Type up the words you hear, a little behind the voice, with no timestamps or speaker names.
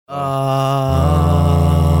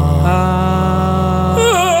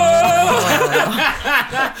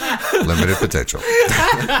Limited potential.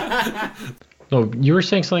 No, you were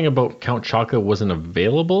saying something about Count Chocula wasn't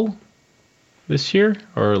available this year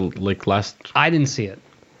or like last. I didn't see it.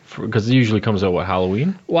 Because it usually comes out,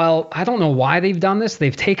 Halloween? Well, I don't know why they've done this.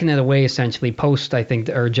 They've taken it away essentially post, I think,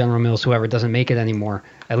 or General Mills, whoever, doesn't make it anymore,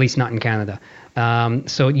 at least not in Canada.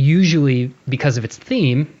 So usually, because of its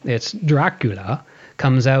theme, it's Dracula,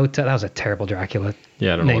 comes out. That was a terrible Dracula.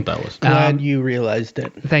 Yeah, I don't know what that was. Glad you realized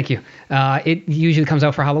it. Thank you. It usually comes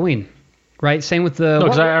out for Halloween. Right, same with the. No,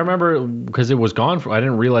 because I remember because it was gone. I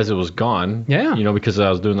didn't realize it was gone. Yeah. Because I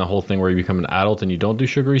was doing the whole thing where you become an adult and you don't do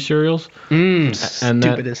sugary cereals.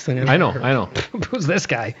 Stupidest thing ever. I know. Who's this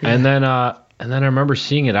guy? And then I remember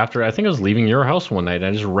seeing it after. I think I was leaving your house one night. And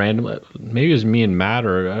I just randomly, maybe it was me and Matt,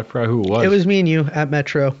 or I forgot who it was. It was me and you at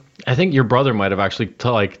Metro. I think your brother might have actually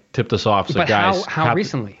tipped us off. So But guys, how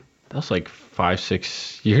recently? That was like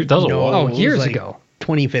 5-6 years. That was a while. Oh, it was years like ago.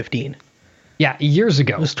 2015. Yeah, years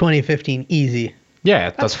ago. It was 2015. Easy.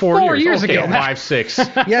 Yeah, that's 4 years okay, ago.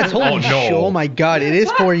 5-6. Yes, holy shit. Oh my God, it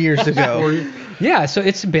is 4 years ago. Yeah, so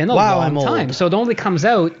it's been a long time. So it only comes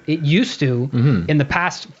out, it used to, in the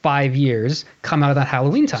past 5 years, come out at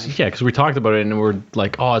Halloween time. Yeah, because we talked about it and we're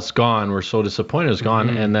like, oh, it's gone. We're so disappointed it's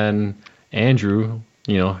gone. And then Andrew,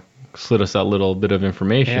 slid us that little bit of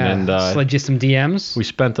information. And slid you some DMs. We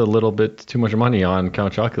spent a little bit too much money on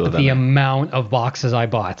Count Chocula. The amount of boxes I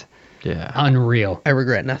bought. Yeah. Unreal. I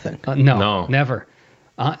regret nothing. No, never.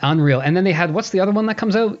 Unreal. And then they had, what's the other one that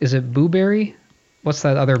comes out? Is it Blueberry? What's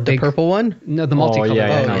that other big? The purple one? No, the multicolored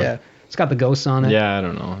one. Yeah. It's got the ghosts on it. Yeah, I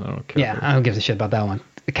don't know. I don't care. Yeah, I don't give a shit about that one.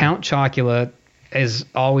 The Count Chocula has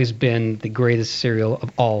always been the greatest cereal of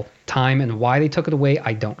all time, and why they took it away,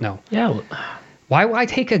 I don't know. Yeah. Why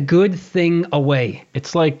take a good thing away?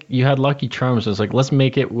 It's like you had Lucky Charms. It's like, let's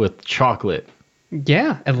make it with chocolate.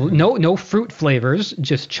 Yeah, and no fruit flavors,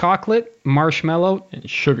 just chocolate, marshmallow, and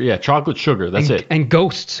sugar. Yeah, chocolate, sugar. That's it. And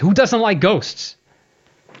ghosts. Who doesn't like ghosts?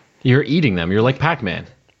 You're eating them. You're like Pac-Man.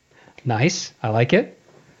 Nice. I like it.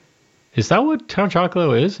 Is that what Count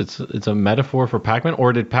Chocula is? It's a metaphor for Pac-Man,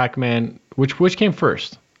 or did Pac-Man which came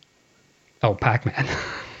first? Oh, Pac-Man.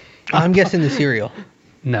 I'm guessing the cereal.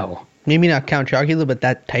 No. Maybe not Count Chocula, but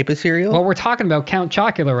that type of cereal. Well, we're talking about Count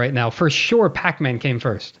Chocula right now. For sure, Pac-Man came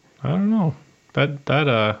first. I don't know.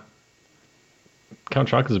 That Count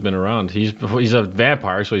Chocula's been around. He's a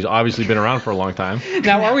vampire, so he's obviously been around for a long time.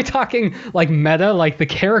 Now, are we talking like meta, like the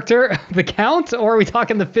character, the Count, or are we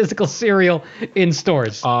talking the physical cereal in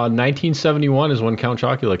stores? 1971 is when Count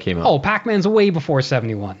Chocula came out. Oh, Pac-Man's way before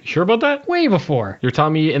 71. Sure about that? Way before. You're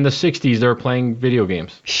telling me in the 60s they were playing video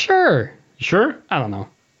games? Sure. You sure? I don't know.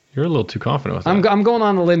 You're a little too confident with that. I'm going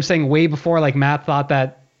on the limb saying way before, like Matt thought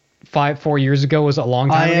that 4 years ago was a long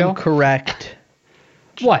time ago. I am correct.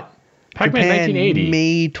 What? Pac-Man, Japan, 1980.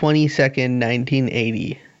 May 22nd,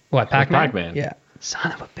 1980. What, Pac-Man? Pac-Man. Yeah.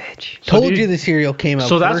 Son of a bitch. Told you the cereal came out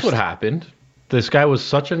So first. that's what happened. This guy was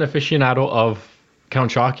such an aficionado of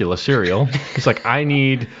Count Chocula cereal. He's like, I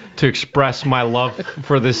need to express my love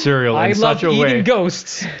for this cereal in such a way. I love eating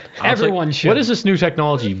ghosts. Everyone should. What is this new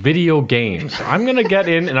technology? Video games. I'm going to get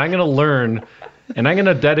in and I'm going to learn and I'm going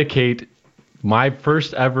to dedicate my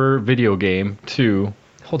first ever video game to...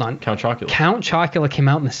 Hold on. Count Chocula. Count Chocula came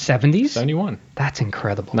out in the 70s? 71. That's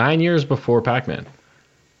incredible. 9 years before Pac-Man.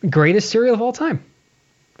 Greatest cereal of all time.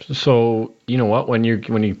 So, you know what? When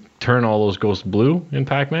you turn all those ghosts blue in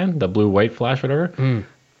Pac-Man, the blue-white flash, whatever,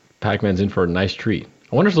 Pac-Man's in for a nice treat.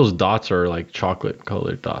 I wonder if those dots are like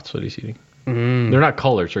chocolate-colored dots, what he's eating. They're not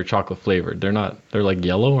colored, they're chocolate-flavored. They're like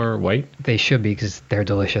yellow or white. They should be because they're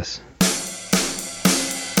delicious.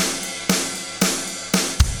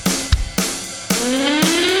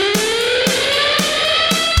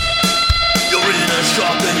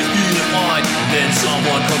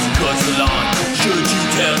 Someone comes and cuts the line. Should you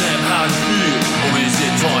tell them how you feel, or is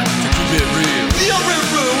it time to keep it real? The unwritten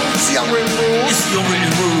rules. It's the unwritten rules. It's the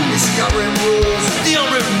unwritten rules. It's the unwritten rules. The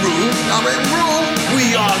unwritten rule. Unwritten rule. We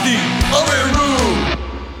are the unwritten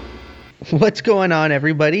rule. What's going on,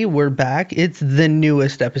 everybody? We're back. It's the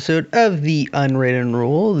newest episode of the Unwritten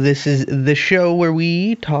Rule. This is the show where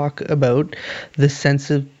we talk about the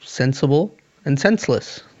sensible and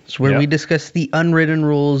senseless. It's where we discuss the unwritten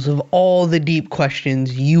rules of all the deep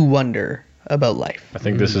questions you wonder about life. I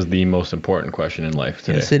think this is the most important question in life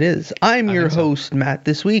today. Yes, it is. I'm your host, Matt,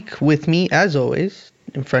 this week. With me, as always,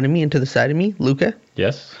 in front of me and to the side of me, Luca.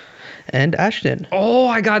 Yes. And Ashton. Oh,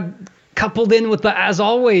 I got coupled in with the as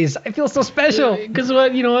always. I feel so special. Because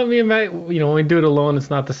what me and Matt, when we do it alone, it's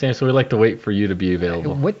not the same. So we like to wait for you to be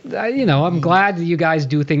available. I'm glad that you guys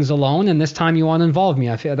do things alone, and this time you want to involve me.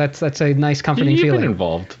 I feel that's a nice, comforting You've feeling. been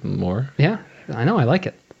involved more. Yeah, I know. I like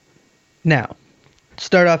it. Now,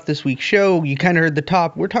 start off this week's show. You kind of heard the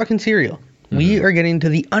top. We're talking cereal. We are getting to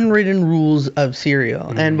the unwritten rules of cereal.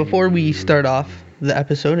 And before we start off the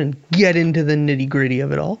episode and get into the nitty gritty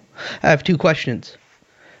of it all, I have 2 questions.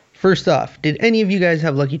 First off, did any of you guys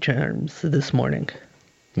have Lucky Charms this morning?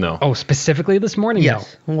 No. Oh, specifically this morning?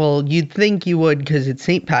 Yes. Well, you'd think you would because it's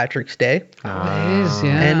St. Patrick's Day. No. It is,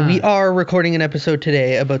 yeah. And we are recording an episode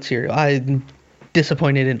today about cereal. I'm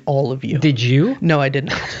disappointed in all of you. Did you? No, I did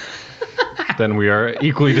not. Then we are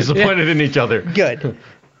equally disappointed in each other. Good.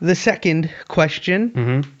 The second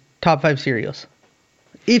question, top 5 cereals.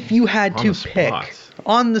 If you had On to the pick spot.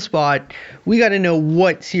 on the spot, we got to know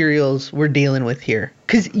what cereals we're dealing with here.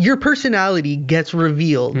 Because your personality gets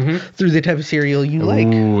revealed through the type of cereal you like.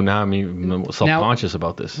 Ooh, now I'm self-conscious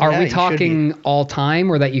about this. Are Yeah, we you should talking all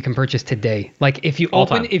time or that you can purchase today? Like if you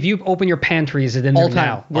open your pantry, is it in All there time.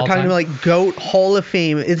 now? We're All talking time? about like GOAT Hall of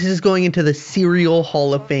Fame. This is going into the Cereal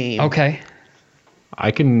Hall of Fame. Okay.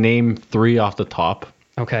 I can name 3 off the top.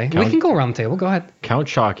 Okay. We Count- can go around the table. Go ahead. Count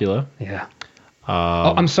Chocula. Yeah.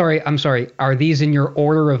 I'm sorry. Are these in your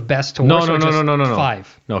order of best to worst? No. or just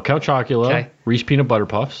 5. No, Count Chocula, Okay. Reese Peanut Butter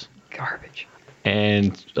Puffs, Garbage.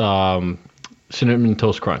 and Cinnamon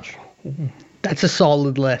Toast Crunch. That's a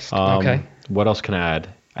solid list. Okay. What else can I add?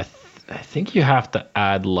 I think you have to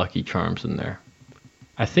add Lucky Charms in there.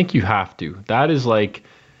 I think you have to. That is like,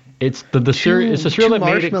 it's the cereal. It's the cereal two that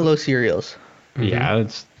made it. marshmallow cereals. Yeah,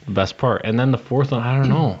 it's the best part. And then the 4th one, I don't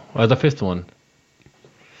know. Or the 5th one.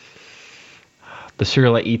 The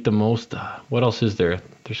cereal I eat the most. What else is there?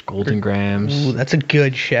 There's Golden Grams. Ooh, that's a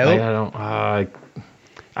good shout. I don't. I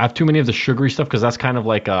have too many of the sugary stuff because that's kind of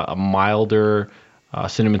like a milder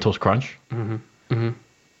Cinnamon Toast Crunch. Then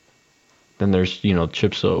there's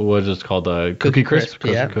chips. What is it called? Cookie Crisp.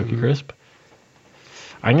 Yeah. Cookie Crisp.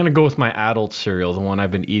 I'm gonna go with my adult cereal, the one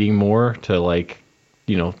I've been eating more to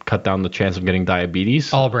cut down the chance of getting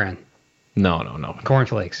diabetes. All brand. No.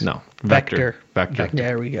 Cornflakes. No. Vector. Vector.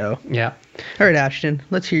 There we go. Yeah. All right, Ashton,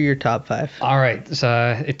 let's hear your top 5. All right.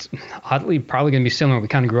 So it's oddly probably going to be similar. We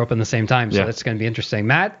kind of grew up in the same time, so Yeah. that's going to be interesting.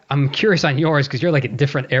 Matt, I'm curious on yours because you're like a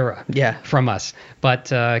different era Yeah. from us. But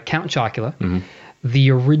Count Chocula,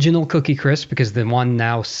 the original Cookie Crisp, because the one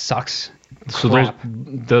now sucks. So Crap.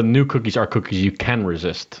 the new cookies are cookies you can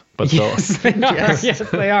resist, but Yes, they are. Yes,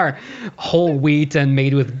 they are. Whole wheat and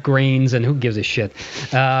made with grains, and who gives a shit?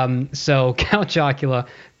 So Count Chocula,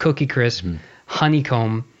 Cookie Crisp,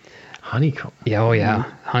 Honeycomb. honeycomb. Yeah, oh yeah,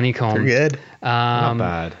 Honeycomb. They're good. Not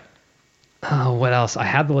bad. Oh, what else? I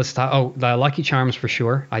had the list. Oh, the Lucky Charms for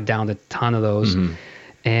sure. I downed a ton of those.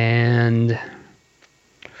 And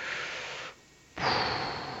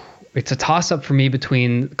it's a toss-up for me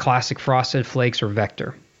between classic Frosted Flakes or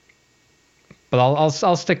Vector. But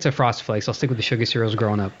I'll stick to Frosted Flakes. I'll stick with the sugar cereals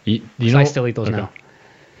growing up. I still eat those now.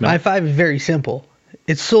 My 5 is very simple.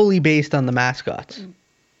 It's solely based on the mascots.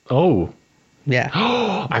 Oh, Yeah.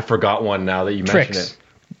 I forgot one now that you mentioned Trix.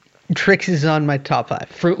 it. Trix is on my top 5.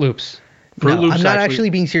 Fruit Loops. Fruit No, Loops I'm not actually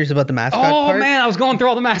being serious about the mascot Oh, part. man, I was going through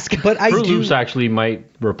all the mascots. But Fruit Loops actually might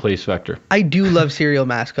replace Vector. I do love cereal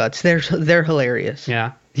mascots. They're hilarious.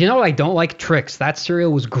 Yeah. You know what I don't like? Trix. That cereal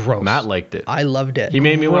was gross. Matt liked it. I loved it. He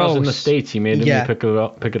made me when I was in the Gross. States. He made me Yeah. pick it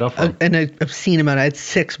up from. And I've seen them out. I had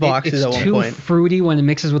 6 boxes It's at one too point. fruity when it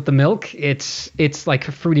mixes with the milk. It's like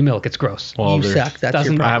fruity milk. It's gross. Well, You there's- suck. That's your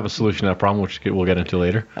doesn't- I problem. have a solution to that problem, which we'll get into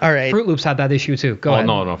later. All right. Fruit Loops had that issue too. Go ahead.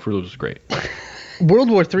 No, Fruit Loops is great. World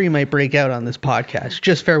War III might break out on this podcast.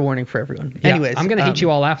 Just fair warning for everyone. Yeah, Anyways, I'm gonna hate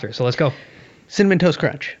you all after. So let's go. Cinnamon Toast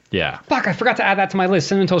Crunch, Yeah. Fuck! I forgot to add that to my list.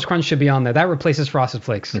 Cinnamon Toast Crunch should be on there. That replaces Frosted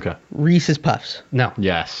Flakes. Okay. Reese's Puffs, No,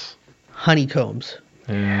 Yes. Honeycombs,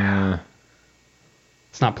 it's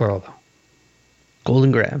not plural though.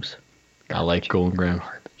 Golden Grams, I like Golden Graham.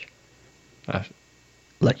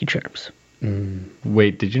 Lucky Charms.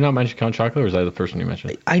 Wait, did you not mention Count Chocolate, or was that the first one you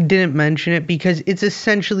mentioned? I didn't mention it because it's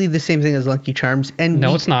essentially the same thing as Lucky Charms. And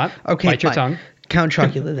No, it's not. Okay, Bite your fine. tongue. Count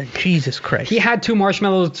Chocula then. Jesus Christ. He had 2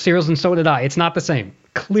 marshmallow cereals and so did I. It's not the same.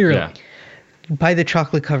 Clearly. Yeah. Buy the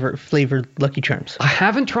chocolate cover flavored Lucky Charms. I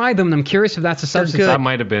haven't tried them, and I'm curious if that's a substitute. good. That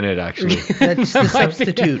might have been it, actually. That's the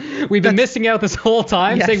substitute. We've been missing out this whole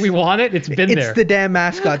time Yes. saying we want it. It's been It's there. the damn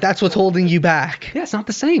mascot. That's what's holding you back. Yeah, it's not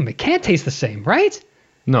the same. It can't taste the same, right?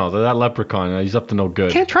 No, that leprechaun, he's up to no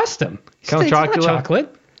good. Can't trust him. Count It's not Chocula?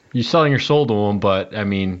 chocolate. You're selling your soul to him, but, I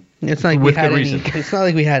mean, It's not like With we had good any. reason. It's not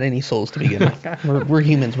like we had any souls to begin with. We're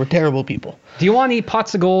humans. We're terrible people. Do you want to eat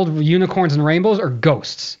pots of gold, unicorns, and rainbows, or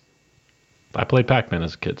ghosts? I played Pac-Man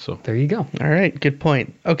as a kid, so There you go. All right, good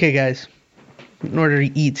point. Okay, guys. In order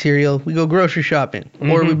to eat cereal, we go grocery shopping,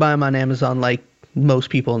 or we buy them on Amazon, like most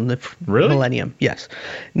people in the Really? millennium. Yes.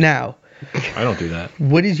 Now, I don't do that.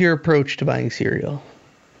 what is your approach to buying cereal?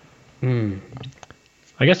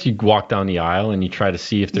 I guess you walk down the aisle and you try to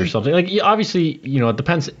see if there's something like obviously it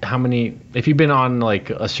depends how many. If you've been on like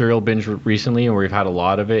a cereal binge recently or you've had a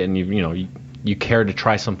lot of it and you care to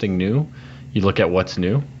try something new, you look at what's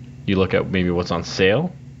new. You look at maybe what's on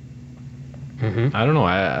sale. I don't know.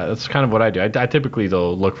 That's kind of what I do. I typically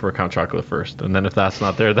though look for Count Chocolate first, and then if that's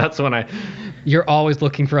not there, that's when You're always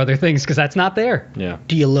looking for other things because that's not there. yeah.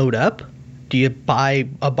 Do you load up? Do you buy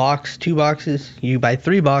a box, 2 boxes? You buy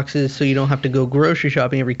 3 boxes so you don't have to go grocery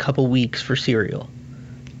shopping every couple weeks for cereal.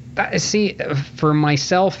 See, for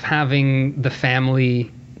myself, having the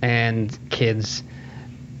family and kids,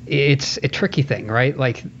 it's a tricky thing, right?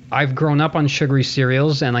 Like, I've grown up on sugary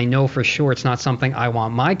cereals, and I know for sure it's not something I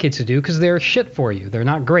want my kids to do because they're shit for you. They're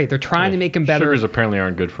not great. They're trying to make them better. Sugars apparently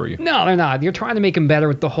aren't good for you. No, they're not. You're trying to make them better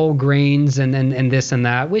with the whole grains and this and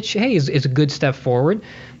that, which, hey, is a good step forward.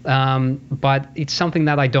 But it's something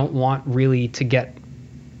that I don't want really to get,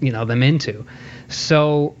 them into.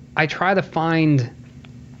 So I try to find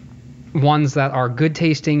ones that are good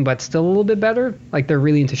tasting but still a little bit better. Like they're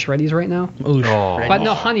really into Shreddies right now. Ooh, Oh. right. But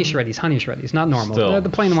no, honey Shreddies, not normal. Still, The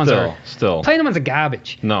plain ones are still. plain ones are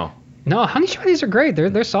garbage. No, No, honey Shreddies are great.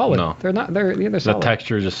 They're solid. No. They're not. They're the solid.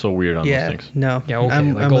 texture is just so weird on Yeah, those things. no. Yeah, okay. I'm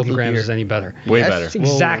Like with Golden Luke Grams here. is any better. Way Yes. better. It's the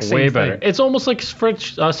exact same Way thing. better. It's almost like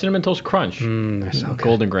French Cinnamon Toast Crunch. They're so good.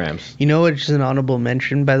 Golden Grams. You know what's an honorable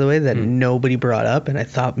mention, by the way, that nobody brought up, and I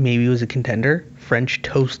thought maybe it was a contender? French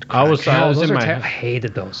Toast I was Crunch. No, in those are my. I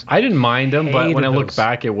hated those. I didn't mind them, but when I Hated look those.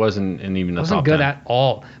 back, it wasn't in even the Wasn't top good 10. at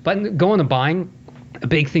all. But going to buying, a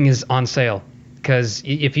big thing is on sale. Because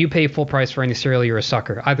if you pay full price for any cereal, you're a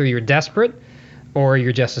sucker. Either you're desperate or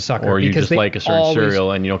you're just a sucker. Or you because just they like a certain always-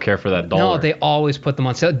 cereal and you don't care for that dollar. No, they always put them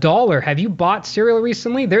on sale. $1. Have you bought cereal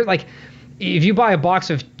recently? They're like, if you buy a box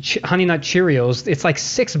of Honey Nut Cheerios, it's like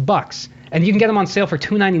 $6, and you can get them on sale for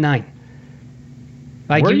 $2.99.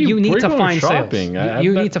 Like Where you where need you to going find shopping? sales.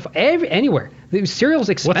 You need to anywhere. The cereal's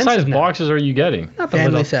What expensive size now. boxes are you getting? Not the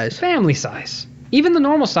Family little- size. Family size. Even the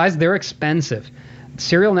normal size, they're expensive.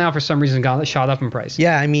 Cereal now, for some reason, got shot up in price.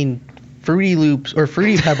 Yeah, I mean, Fruity Loops or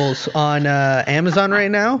Fruity Pebbles on Amazon right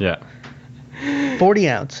now, Yeah. 40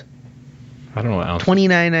 ounce, I don't know what else.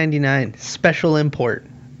 $29.99, special import.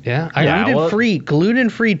 Yeah. Yeah, Gluten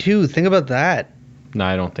free too. Think about that. No,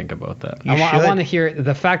 I don't think about that. You I should. want to hear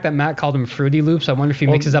the fact that Matt called them Fruity Loops. I wonder if he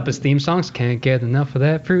mixes up his theme songs. Can't get enough of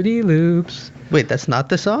that Fruity Loops. Wait, that's not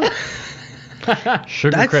the song?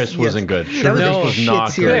 Sugar That's- Crisp wasn't good. that Sugar was a Crisp was shit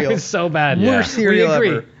not cereal. good. It's so bad. Yeah. Worst cereal we agree.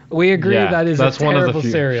 ever. We agree Yeah, that is that's a one terrible of the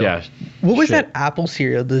few. cereal. Yeah. What was Shit. that Apple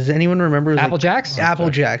cereal? Does anyone remember? It was Apple Jacks? Apple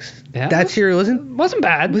Jacks. Yeah. That cereal Wasn't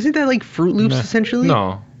bad. wasn't that like Fruit Loops essentially?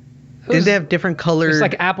 No. Did they have different colors? It's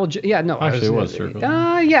like apple. Yeah, no. Actually, it was circle.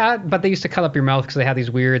 Yeah, but they used to cut up your mouth because they had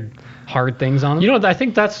these weird hard things on them. You know, I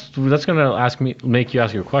think that's gonna make you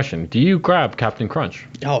ask you a question. Do you grab Captain Crunch?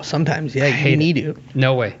 Oh, sometimes, yeah, you hate need to.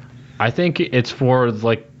 No way. I think it's for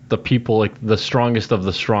like the people, like the strongest of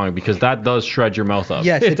the strong, because that does shred your mouth up.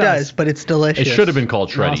 Yes, It it does, does. but it's delicious. It should have been called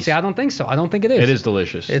No, Shreddies. see, I don't think so. I don't think it is. It is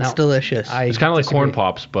delicious. It's No. delicious. It's kind of like disagree. corn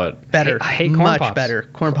pops, but better. I hate corn much pops. better.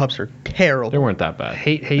 Corn pops are terrible. they weren't that bad.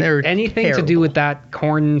 Hate They're anything to do terrible. with that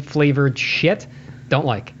corn flavored shit. Don't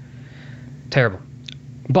like. Terrible.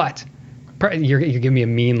 But you're giving me a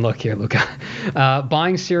mean look here, Luca.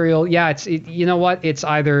 Buying cereal, yeah, you know what? It's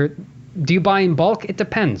either, do you buy in bulk? It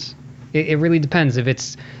depends. It really depends. If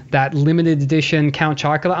it's that limited edition Count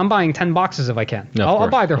Chocolate, I'm buying 10 boxes if I can. No, of I'll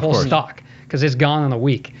course, buy their of whole course. stock because it's gone in a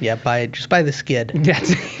week. Yeah, just buy the skid. That's,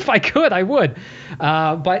 if I could, I would.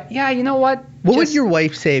 But yeah, you know what? What would Just- your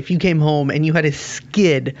wife say if you came home and you had a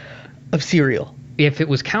skid of cereal? If it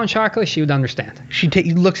was Count Chocolate, she would understand. She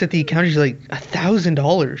looks at the account. She's like,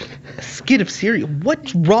 $1,000, a skid of cereal.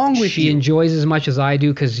 What's wrong with She you? enjoys as much as I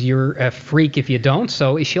do because you're a freak if you don't.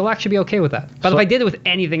 So she'll actually be okay with that. But So- if I did it with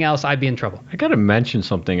anything else, I'd be in trouble. I gotta mention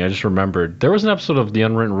something. I just remembered. There was an episode of The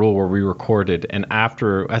Unwritten Rule where we recorded, and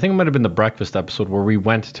after, I think it might have been the breakfast episode, where we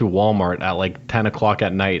went to Walmart at like 10 o'clock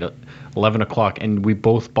at night, 11 o'clock, and we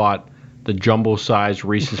both bought the jumbo size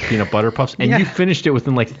Reese's peanut butter puffs, and Yeah. you finished it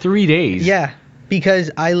within like 3 days. Yeah,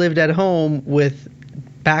 because I lived at home with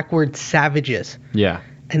backward savages. Yeah.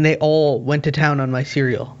 and they all went to town on my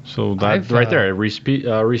cereal. So that I've, right there, Reese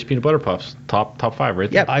peanut butter puffs, top 5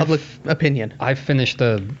 right Yeah, there. public opinion. I finished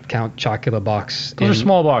the Count Chocula box. Those are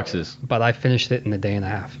small boxes. But I finished it in a day and a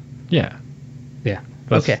half. Yeah. Yeah.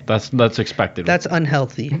 Okay. That's expected. That's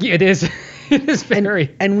unhealthy. It is. It is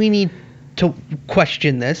very. And we need to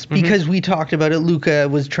question this because we talked about it. Luca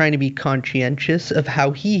was trying to be conscientious of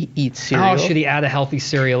how he eats cereal. Oh, should he add a healthy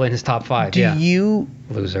cereal in his top 5? Do you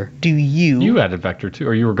Loser. You added Vector too,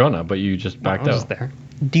 or you were gonna, but you just backed I was out. there.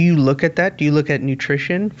 do you look at that? Do you look at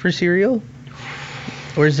nutrition for cereal?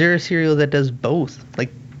 Or is there a cereal that does both?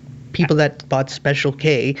 Like people that bought Special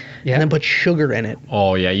K Yeah. and then put sugar in it.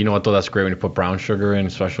 Oh yeah, you know what though? That's great when you put brown sugar in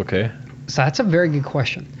Special K. So that's a very good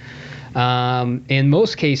question. In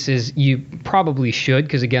most cases, you probably should,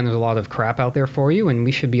 because again, there's a lot of crap out there for you, and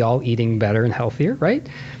we should be all eating better and healthier, right?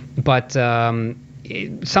 But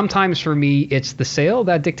sometimes for me, it's the sale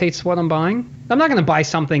that dictates what I'm buying. I'm not going to buy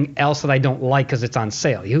something else that I don't like because it's on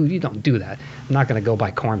sale. You don't do that. I'm not going to go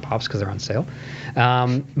buy corn pops because they're on sale.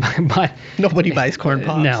 But Nobody buys corn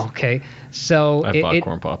pops. no, okay. So I've bought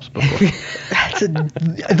corn pops before.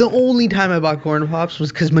 The only time I bought corn pops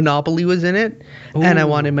was because Monopoly was in it, and I Ooh.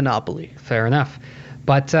 wanted Monopoly. Fair enough.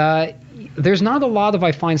 But there's not a lot of,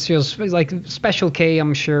 I find, cereals, like Special K,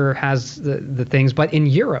 I'm sure, has the things. But in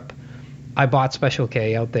Europe, I bought Special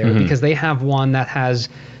K out there because they have one that has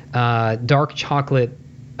dark chocolate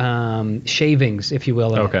shavings, if you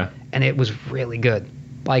will. in it. Okay. And it was really good.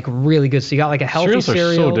 Like, really good. So you got like a healthy Cereals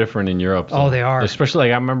cereal. are so different in Europe. Oh, though. they are. Especially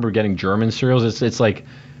like I remember getting German cereals. It's like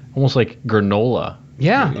almost like granola.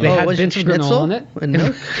 Yeah, they had was bits it of granola schnitzel in it. and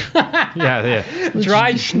milk? Yeah.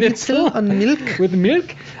 Dried schnitzel on milk? with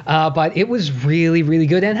milk, but it was really, really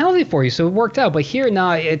good and healthy for you, so it worked out. But here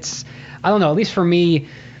now, it's, I don't know, at least for me,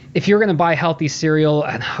 if you're gonna buy healthy cereal,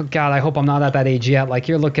 and oh God, I hope I'm not at that age yet. Like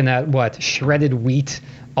you're looking at what, shredded wheat,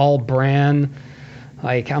 all bran.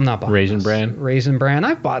 Like I'm not buying Raisin this. Bran? Raisin Bran.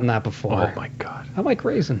 I've bought that before. Oh my god. I like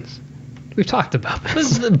raisins. We've talked about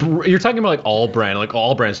this. You're talking about like all brand. Like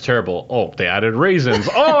all brand's terrible. Oh, they added raisins.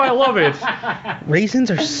 Oh, I love it. Raisins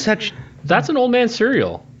are such. That's an old man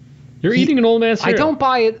cereal. You're eating an old man I cereal. don't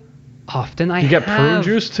buy it often. You get prune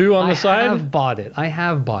juice too on the side? I have bought it. I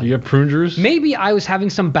have bought it. You get prune juice? Maybe I was having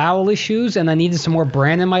some bowel issues and I needed some more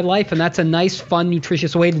bran in my life, and that's a nice, fun,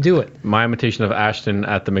 nutritious way to do it. My imitation of Ashton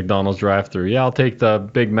at the McDonald's drive-thru. Yeah, I'll take the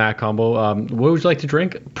Big Mac combo. What would you like to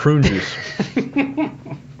drink? Prune juice.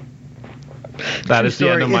 That is the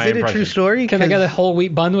end of my Is it impression. a true story? Can I get a 'Cause- whole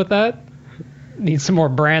wheat bun with that? Need some more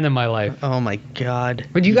bran in my life. Oh my god.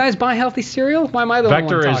 Would you guys buy healthy cereal? Why am I the only one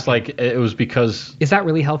Vector talking? is like, it was because Is that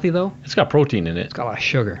really healthy though? it's got protein in it. It's got a lot of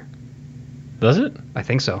sugar. Does it? I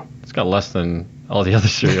think so. It's got less than all the other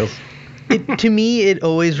cereals. To me, it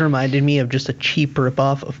always reminded me of just a cheap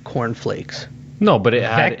ripoff of Corn Flakes. No, but it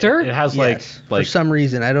had, Vector? It has Yes, like for some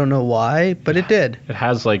reason, I don't know why, but it did. it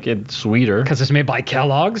has like it's sweeter. Because it's made by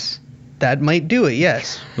Kellogg's. That might do it.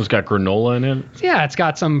 Yes. It's got granola in it. Yeah, it's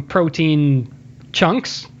got some protein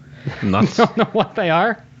chunks. Nuts. Don't know what they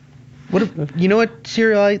are. You know what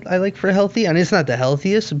cereal I like for healthy? And it's not the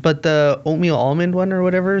healthiest, but the oatmeal almond one or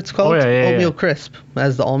whatever it's called. Oh, yeah, Oatmeal yeah. Crisp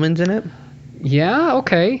has the almonds in it. Yeah,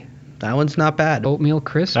 okay. That one's not bad. Oatmeal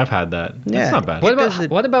crisp. I've had that. Yeah. It's not bad. What does about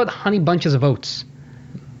it- what about honey bunches of oats?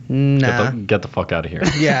 Nah. Get the fuck out of here.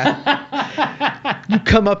 Yeah. You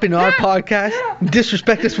come up in our podcast,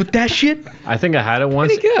 disrespect us with that shit. I think I had it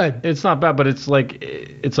once. Pretty good. It's not bad, but it's like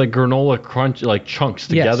granola crunch, like chunks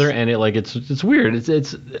together, Yes. and it like it's weird. It's not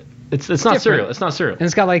different. cereal. It's not cereal. And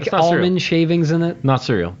it's got like It's not cereal. almond shavings in it. Not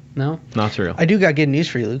cereal. No? Not cereal. I do got good news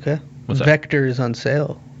for you, Luca. What's that? Vector is on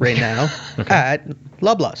sale right now at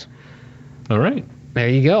Loblaws. All right. There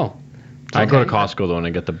you go. I go to Costco though, and I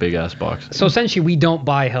get the big ass box. So essentially, we don't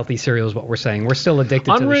buy healthy cereal is what we're saying. We're still addicted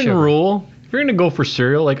to the Unwritten sugar. rule: if you're gonna go for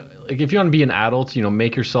cereal, like if you want to be an adult,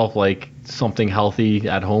 make yourself like something healthy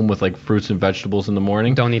at home with like fruits and vegetables in the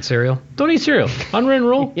morning. Don't eat cereal. Don't eat cereal. Unwritten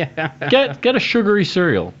rule: Yeah. get a sugary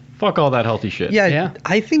cereal. Fuck all that healthy shit. Yeah.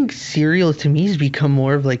 I think cereal to me has become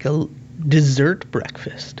more of like a dessert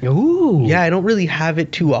breakfast. Ooh. Yeah, I don't really have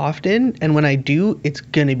it too often, and when I do, it's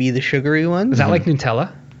gonna be the sugary ones. Is that like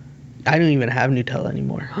Nutella? I don't even have Nutella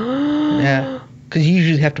anymore. Yeah, because you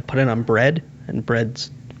usually have to put it on bread, and bread's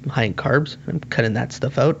high in carbs. I'm cutting that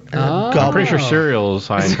stuff out. And then Oh. I'm gobble. pretty sure cereal is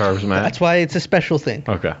high in carbs, man. That's why it's a special thing.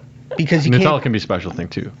 Okay. Because you Nutella can't. can be a special thing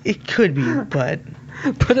too. It could be, but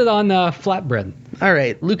Put it on flatbread. all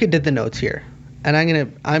right. Luca did the notes here, and I'm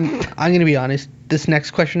gonna be honest. This next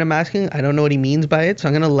question I'm asking, I don't know what he means by it, so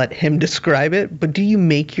I'm gonna let him describe it. But do you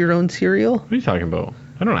make your own cereal? What are you talking about?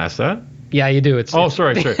 I don't ask that. Yeah, you do. It's Oh,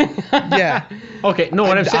 sorry. Yeah. Okay, no,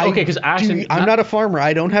 what I'm saying. Okay, because Ashton. I'm not a farmer.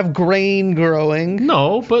 I don't have grain growing.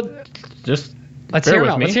 No, but just Let's bear hear him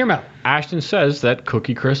with out. me. Let's hear him out. Ashton says that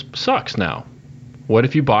Cookie Crisp sucks now. What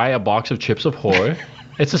if you buy a box of Chips Ahoy?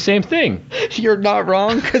 It's the same thing. You're not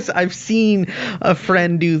wrong, because I've seen a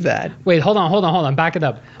friend do that. Wait, hold on. Back it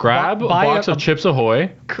up. Grab a Buy box of Chips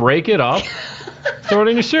Ahoy, break it up, throw it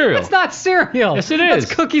in your cereal. It's not cereal. Yes, it is.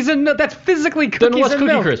 That's cookies and milk. That's physically cookies Then what's and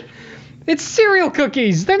Cookie milk. Crisp? It's cereal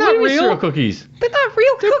cookies. They're What not do you mean real. cereal cookies? They're not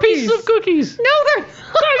real They're cookies. pieces of cookies. No, they're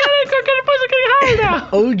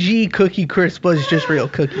not. OG Cookie Crisp was just real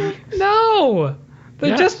cookie. No. They're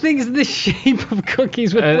Yes. just things in the shape of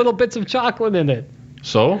cookies with little bits of chocolate in it.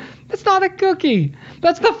 So? That's not a cookie.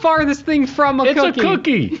 That's the farthest thing from a It's cookie. a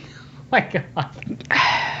cookie. Oh my God.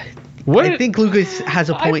 What? I think Lucas has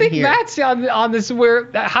a I point think here. Matt's on this where,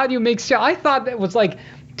 how do you make cereal? I thought that was like,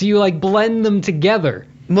 do you like blend them together?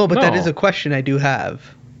 No, but that No. is a question I do have.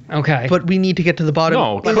 Okay. But we need to get to the bottom.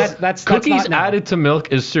 No, But that's cookies not now. added to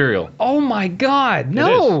milk is cereal. Oh my God.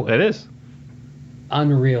 No. It is.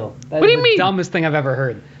 Unreal. That What is do you the mean? dumbest thing I've ever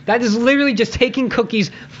heard. That is literally just taking cookies,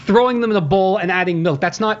 throwing them in a bowl, and adding milk.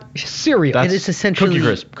 That's not cereal. That's It is essentially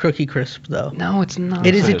Cookie Crisp. though. No, it's not.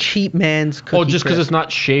 It is it a is. cheap man's cookie. Oh, just because Crisp. it's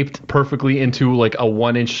not shaped perfectly into like a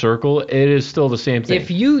 1-inch circle, it is still the same thing. If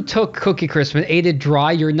you took Cookie Crisp and ate it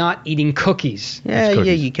dry, you're not eating cookies. Yeah, It's yeah,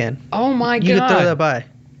 cookies. you can. Oh my You God. can throw that by.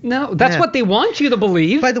 No, that's Yeah. what they want you to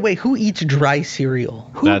believe. By the way, who eats dry cereal?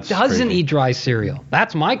 Who That's doesn't crazy. eat dry cereal?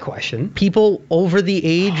 That's my question. People over the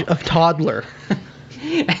age of toddler.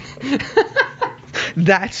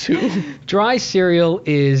 That's who. Dry cereal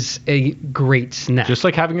is a great snack. Just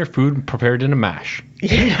like having your food prepared in a mash.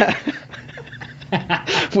 Yeah.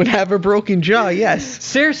 Would have a broken jaw, yes.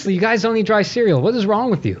 Seriously, you guys don't eat dry cereal. What is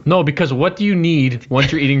wrong with you? No, because what do you need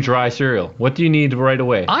once you're eating dry cereal? What do you need right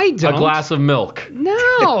away? I don't. A glass of milk.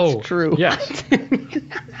 No. True. Yes.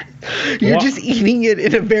 You're What? just eating it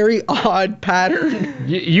in a very odd pattern.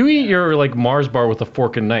 You eat your like Mars bar with a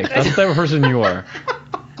fork and knife. That's the type of person you are.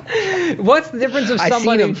 What's the difference of I seen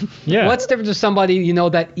somebody? 'em. Yeah. What's the difference of somebody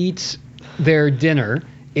that eats their dinner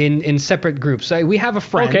in separate groups? So we have a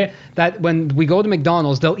friend Okay. that when we go to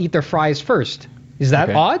McDonald's, they'll eat their fries first. Is that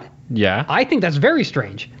Okay. odd? Yeah. I think that's very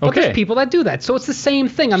strange. But Okay. there's people that do that. So it's the same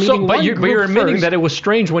thing. I'm eating but one you're group admitting first. that it was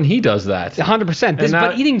strange when he does that. 100%. And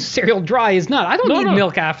But eating cereal dry is not. I don't No, need no.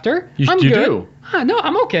 milk after. You- I'm you good. do. No,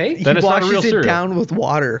 I'm okay. Then He it's not a washes real it cereal. down with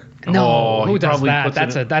water. No, Oh, who he does probably that?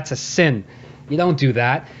 puts it That's a sin. You don't do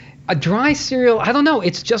that. A dry cereal, I don't know.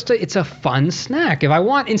 It's just it's a fun snack. If I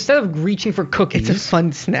want, instead of reaching for cookies, It's a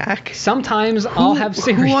fun snack. sometimes I'll have Who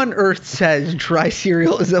cereal. on earth says dry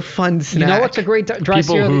cereal is a fun snack? You know what's a great dry People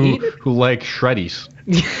cereal to eat? who like shreddies.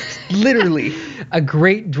 Literally. A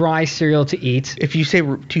great dry cereal to eat. If you say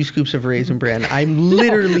 2 scoops of Raisin Bran, I'm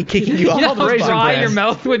literally kicking you off. You know the how Raisin dry Bran. your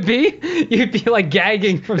mouth would be? You'd be like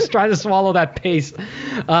gagging from trying to swallow that paste.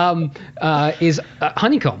 Is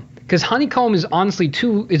honeycomb. Because honeycomb is honestly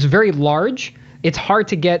it's very large. It's hard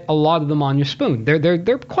to get a lot of them on your spoon.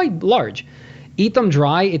 They're quite large. Eat them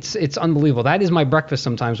dry. It's unbelievable. That is my breakfast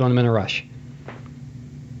sometimes when I'm in a rush.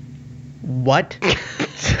 What?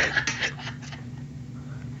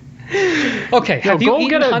 Okay, Yo, have you go eaten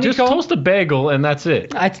get honeycomb? just toast a bagel and that's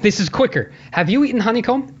it. This is quicker. Have you eaten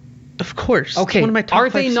honeycomb? Of course. Okay. It's one of my top Are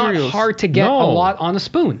 5 they not cereals. hard to get No. a lot on a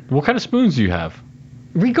spoon? What kind of spoons do you have?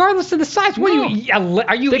 Regardless of the size. What No. are you?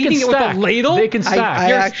 Are you They can eating it with stack. a ladle? They can stack. I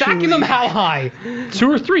You're actually- stacking them how high? 2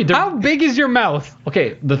 or 3. They're, How big is your mouth?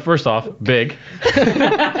 okay, the first off, big.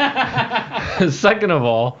 Second of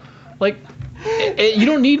all, like you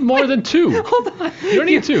don't need more than 2. Hold on. You don't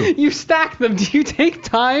need 2. You stack them. Do you take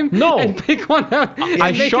time? No. And pick one out. I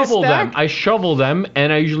and make a shovel them. stack? I shovel them,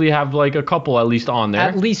 and I usually have like a couple at least on there.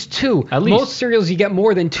 At least 2. At least. Most cereals you get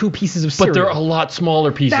more than 2 pieces of but cereal. they're a lot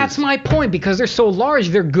smaller pieces. That's my point because they're so large.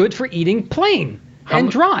 They're good for eating plain and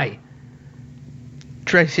mu- dry.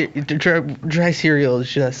 Dry cereal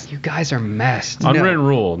is just... You guys are messed. Unwritten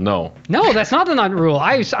rule. No. No, that's not an unrule.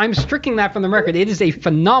 I'm striking that from the record. It is a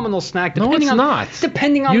phenomenal snack. No, Depending it's on, not.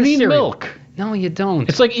 Depending on You the need cereal. milk. No, you don't.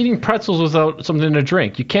 It's like eating pretzels without something to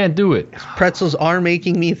drink. You can't do it. Pretzels are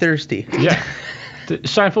making me thirsty. Yeah.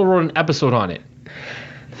 Seinfeld wrote an episode on it.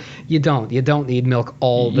 You don't. You don't need milk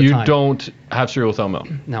all the You time. don't have cereal without milk.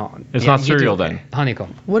 No. It's Yeah, not you cereal do. then.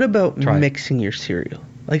 Honeycomb. What about Try it. mixing your cereal?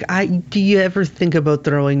 Like, do you ever think about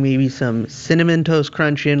throwing maybe some Cinnamon Toast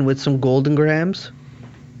Crunch in with some Golden Grams?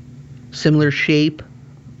 Similar shape.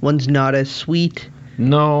 One's not as sweet.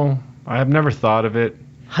 No, I have never thought of it.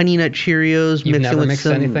 Honey Nut Cheerios You've mixing never with mixed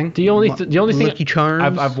some anything? The only thing Lucky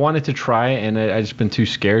Charms. I've wanted to try and I just been too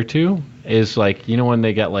scared to is like when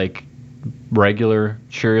they get like regular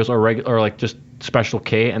Cheerios or like just Special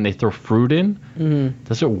K and they throw fruit in,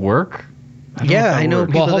 does it work? Yeah, I know.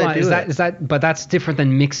 Well, hold on. do Is it. that? But that's different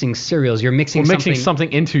than mixing cereals. You're mixing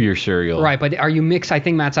something into your cereal. Right, but are you I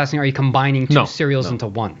think Matt's asking, are you combining two No, cereals no. into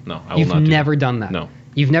one? No, I will You've not do never that. done that. No.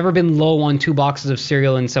 You've never been low on 2 boxes of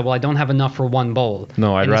cereal and said, well, I don't have enough for one bowl.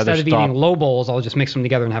 No, I'd and rather instead of stop- eating low bowls, I'll just mix them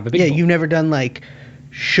together and have a big Yeah, bowl. you've never done like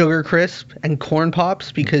Sugar Crisp and Corn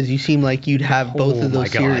Pops because you seem like you'd have both Oh of my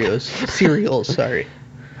those God. cereals. Sorry.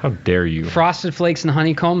 How dare you? Frosted Flakes and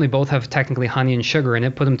Honeycomb, they both have technically honey and sugar in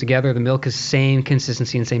it. Put them together, the milk is same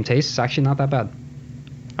consistency and same taste. It's actually not that bad.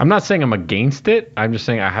 I'm not saying I'm against it. I'm just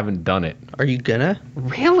saying I haven't done it. Are you gonna?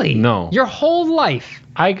 Really? No. Your whole life,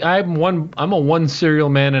 I'm a one cereal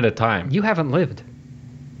man at a time. you haven't lived.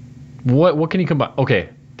 What can you combine? Okay,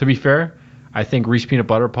 to be fair, I think Reese peanut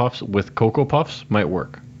butter puffs with Cocoa Puffs might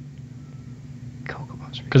work Cocoa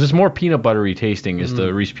Puffs. because it's more peanut buttery tasting. Is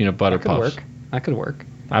the Reese peanut butter That could puffs? work. That could work.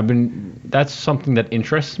 That's something that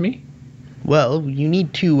interests me. Well, you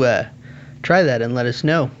need to try that and let us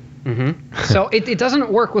know. So it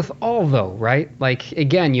doesn't work with all though, right? Like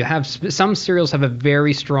again, you have some cereals have a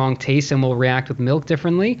very strong taste and will react with milk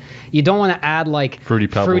differently. You don't want to add like Fruity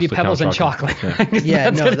Pebbles to and Count chocolate. Chocolate.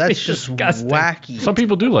 Yeah, no, gonna that's be just disgusting. wacky. Some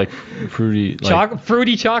people do like fruity, like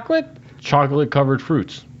Fruity chocolate? chocolate covered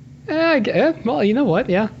fruits. Well, you know what?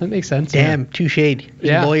 Yeah, that makes sense. Damn, touche. He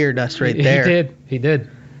Yeah. lawyered us right there. He did.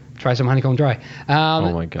 Try some honeycomb dry.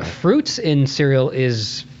 Oh my God. Fruits in cereal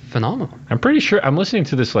is phenomenal. I'm pretty sure I'm listening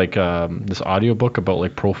to this this audiobook about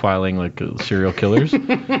like profiling like serial killers.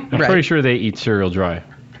 I'm pretty sure they eat cereal dry.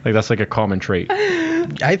 Like that's like a common trait.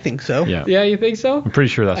 I think so. Yeah. Yeah, you think so? I'm pretty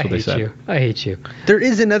sure that's I what they hate said. you. I hate you. There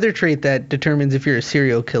is another trait that determines if you're a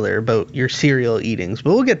serial killer about your cereal eatings,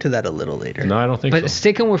 but we'll get to that a little later. No, I don't think But so.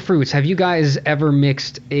 sticking with fruits, have you guys ever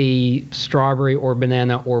mixed a strawberry or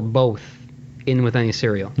banana or both in with any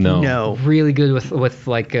cereal? No. No. Really good with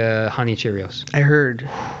like honey Cheerios. I heard.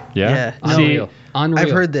 Yeah. Yeah. See, Unreal. Unreal.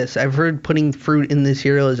 I've heard this. I've heard putting fruit in the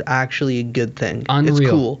cereal is actually a good thing. Unreal. It's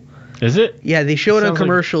cool. is it? Yeah, they show it on Sounds like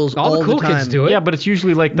commercials all the cool time. kids do it. Yeah, but it's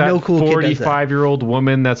usually like that No cool kid does that. 45-year-old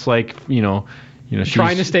woman that's like, she's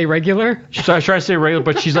Trying to stay regular? She's trying to stay regular,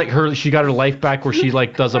 but she's like she got her life back where she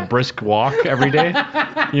like does a brisk walk every day.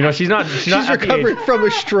 She's not She's at the recovered age- from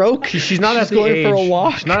a stroke. She's not at the going age. for a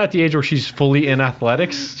walk. She's not at the age where she's fully in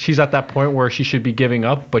athletics. She's at that point where she should be giving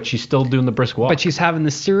up, but she's still doing the brisk walk. But she's having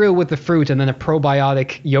the cereal with the fruit and then a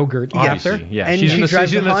probiotic yogurt after. Obviously, yeah. And she's she in the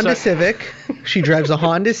drives a she's in the Honda se- Civic. She drives a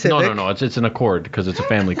Honda Civic. No. It's an Accord because it's a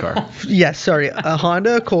family car Yes, sorry, a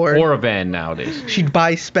Honda Accord. or a van nowadays. She'd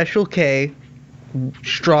buy Special K,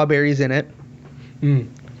 strawberries in it.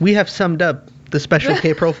 We have summed up the Special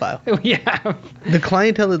K profile. Yeah. The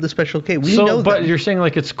clientele of the Special K. We know But them. you're saying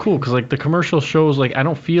like it's cool because like the commercial shows like I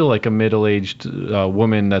don't feel like a middle-aged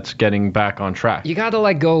woman that's getting back on track. You gotta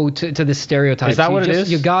let go to the stereotypes. Is that you what it just,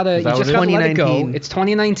 is? You gotta Is that you just what gotta it is? let it go. 2019. It's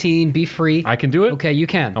 2019. Be free. I can do it. Okay, you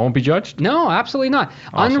can. I won't be judged. No, absolutely not.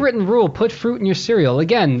 Awesome. Unwritten rule: put fruit in your cereal.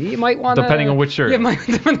 Again, you might want to. Depending on which cereal. Yeah,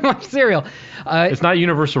 depending on which cereal. It's not a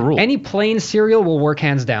universal rule. Any plain cereal will work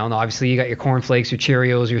hands down. Obviously, you got your cornflakes, your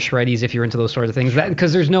Cheerios, your Shreddies if you're into those sort of things.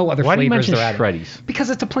 Because there's no other Why do you flavors mention they're adding. Shreddies?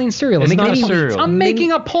 Because it's a plain cereal. It's I'm not making a cereal. I'm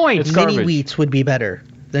making a point. It's Mini garbage. Wheats would be better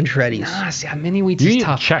than Shreddies. Ah, see, mini wheats You is eat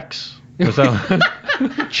tough. Chex. Is that-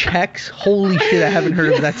 Chex? Holy shit, I haven't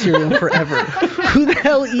heard of that cereal in forever. Who the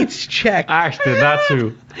hell eats Chex? Ashton, that's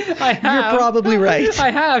who. I have. You're probably right.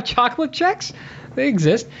 I have chocolate checks. They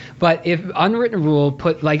exist. But if unwritten rule,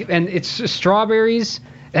 put like, and it's strawberries,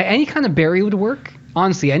 any kind of berry would work.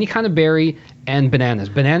 Honestly, any kind of berry and bananas.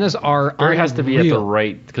 Bananas are Berry has to be at the unreal.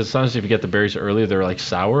 right because sometimes if you get the berries early, they're like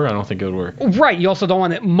sour. I don't think it would work. Right. You also don't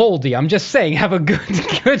want it moldy. I'm just saying, have a good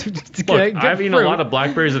Look, I've eaten a fruit. lot of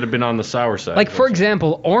blackberries that have been on the sour side. Like, for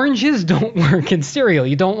example, oranges don't work in cereal.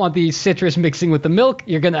 You don't want the citrus mixing with the milk.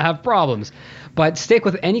 You're going to have problems. But stick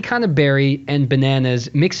with any kind of berry and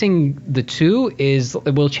bananas. Mixing the two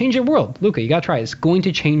it will change your world. Luca, you got to try it. It's going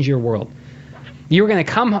to change your world. You're gonna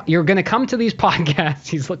come to these podcasts.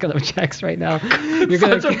 He's looking up checks right now. You're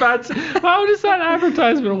gonna How does that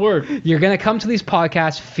advertisement work? You're gonna come to these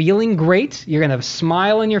podcasts feeling great. You're gonna have a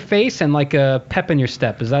smile on your face and like a pep in your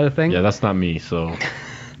step. Is that a thing? Yeah, that's not me. So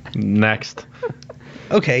next.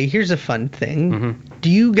 Okay, here's a fun thing. Do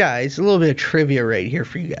you guys, a little bit of trivia right here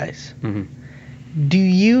for you guys. Do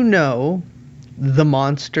you know the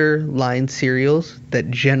Monster line cereals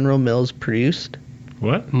that General Mills produced?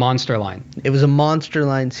 What? Monster line. It was a Monster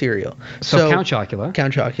line cereal. So Count Chocula.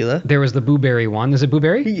 Count Chocula. There was the Blueberry one. Is it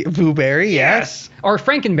Blueberry? Blueberry, yes. Or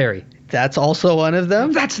Frankenberry. That's also one of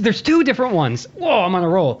them. There's two different ones. Whoa, I'm on a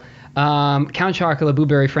roll. Count Chocula,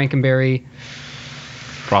 Blueberry, Frankenberry.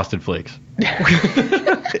 Frosted Flakes.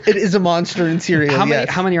 It is a monster in cereal.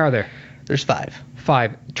 How many are there? There's 5.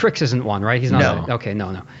 5. Trix isn't one, right? He's not. No. Okay,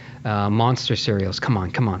 no. Monster cereals. Come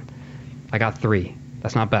on. I got 3.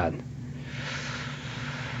 That's not bad.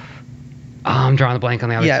 I'm drawing a blank on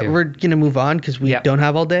the other two. Yeah, we're gonna move on because we don't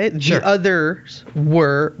have all day. Sure. The others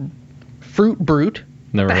were Fruit Brute.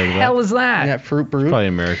 Never What heard the of hell that. is that? Yeah, Fruit Brute. Probably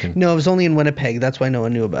American. No, it was only in Winnipeg. That's why no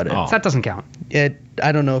one knew about it. Oh. So that doesn't count.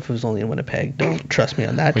 I don't know if it was only in Winnipeg. Don't trust me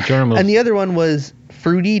on that. Wait, Jordan, And the other one was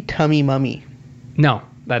Fruity Tummy Mummy. No,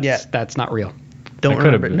 that's not real. Don't I could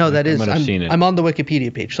remember. have- No, that I is. might have seen it. I'm on the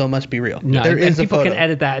Wikipedia page, so it must be real. No, There and is a people photo. can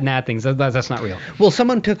edit that and add things. That's not real. Well,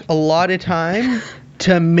 someone took a lot of time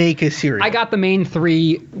to make a cereal. I got the main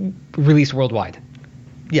 3 released worldwide.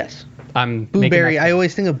 Yes. I'm Blueberry. making I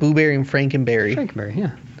always think of Blueberry and Frankenberry. Frankenberry,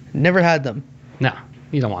 yeah. Never had them. No,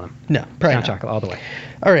 you don't want them. No, probably Count not. chocolate all the way.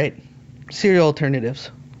 All right. Cereal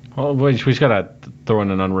alternatives. Well, we just gotta throw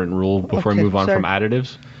in an unwritten rule before Okay, we move on sorry. from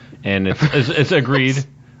additives, and it's agreed.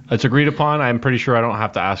 It's agreed upon. I'm pretty sure I don't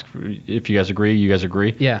have to ask if you guys agree. You guys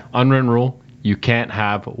agree? Yeah. Unwritten rule: you can't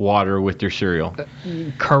have water with your cereal.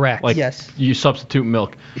 Correct. Like Yes. you substitute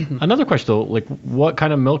milk. Another question though, like what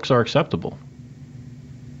kind of milks are acceptable?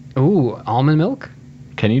 Ooh, almond milk?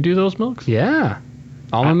 Can you do those milks? Yeah.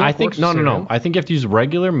 Almond milk I think works no. with cereal. I think you have to use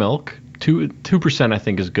regular milk. 2% I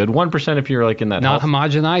think is good. 1% if you're like in that. Not health-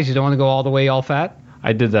 homogenized. You don't want to go all the way all fat.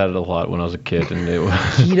 I did that a lot when I was a kid, and it was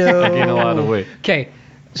Keto. I gained a lot of weight. Okay.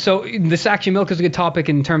 So this actually milk is a good topic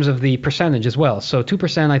in terms of the percentage as well. So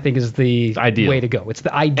 2% I think is the Ideal. way to go. It's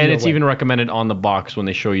the ideal And it's way. even recommended on the box when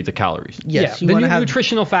they show you the calories. Yes. yeah, You the want to have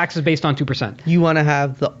nutritional facts is based on 2%. you want to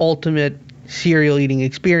have the ultimate cereal eating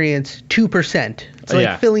experience. 2%. It's like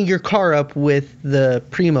Yeah. filling your car up with the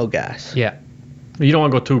Primo gas. Yeah. You don't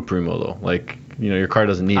want to go too primo though. Like your car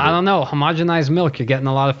doesn't need I it. don't know. Homogenized milk, you're getting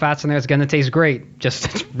a lot of fats in there. It's going to taste great. Just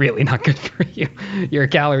it's really not good for you. Your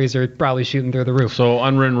calories are probably shooting through the roof. So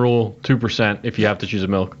unwritten rule: 2% if you have to choose a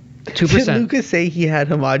milk. 2%. Did Luca say he had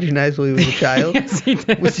homogenized when he was a child? Yes, he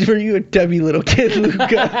did. Were you a dummy little kid,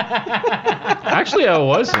 Luca? Actually, I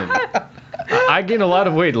wasn't. I gained a lot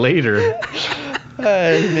of weight later.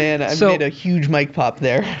 Man, I So- made a huge mic pop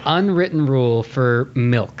there. Unwritten rule for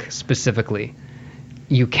milk specifically.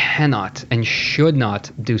 You cannot and should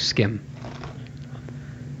not do skim.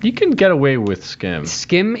 You can get away with skim.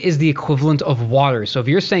 Skim is the equivalent of water. So if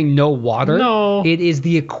you're saying no water, No. it is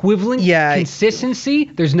the equivalent Yeah. consistency.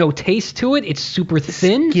 There's no taste to it. It's super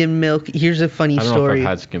thin. Skim milk. Here's a funny I don't know story. if I've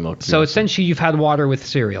had skim milk. to be So honest. essentially, you've had water with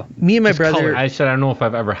cereal. Me and my Just brother. color. I said I don't know if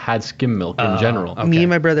I've ever had skim milk in general. okay. Me and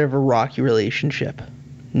my brother have a rocky relationship.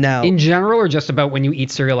 Now, In general, or just about when you eat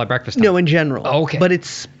cereal at breakfast time? no, in general. Okay. But it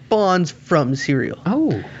spawns from cereal.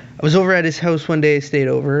 Oh. I was over at his house one day. I stayed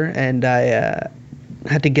over, and I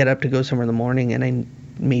had to get up to go somewhere in the morning, and I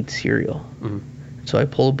made cereal. Mm-hmm. So I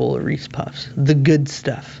pulled a bowl of Reese Puffs, the good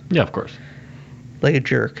stuff, Yeah, of course. like a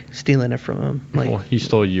jerk, stealing it from him. Like, Well, he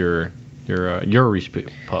stole your Reese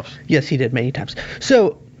Puffs. yes, he did many times.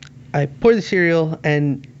 So I pour the cereal,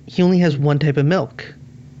 and he only has one type of milk,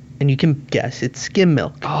 and you can guess it's skim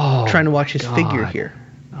milk. Oh, Trying to watch his God. figure here.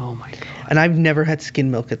 Oh my god. And I've never had skim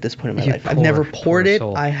milk at this point in my You life. I've never poor poured it.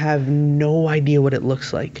 soul. I have no idea what it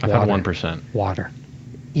looks like. I've had Water. 1%. Water.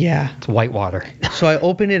 Yeah. It's white water. So I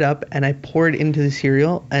open it up and I pour it into the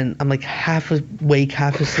cereal, and I'm like half awake,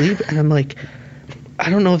 half asleep, and I'm like, I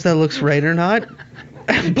don't know if that looks right or not.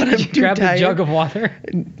 But I'm You too grab tired. a jug of water.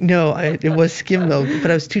 No, it was skim milk, but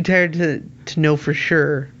I was too tired to know for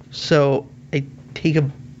sure. So I take a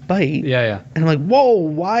bite, Yeah. and I'm like, whoa,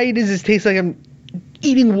 why does this taste like I'm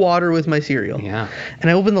eating water with my cereal? Yeah. And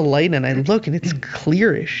I open the light and I look, and it's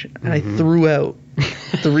clearish, and I threw out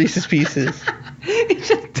the Reese's Pieces.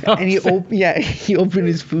 And he opened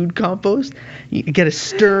his food compost. You get a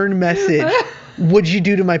stern message. What'd you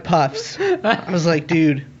do to my puffs? I was like,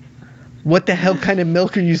 dude, what the hell kind of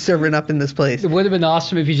milk are you serving up in this place? It would have been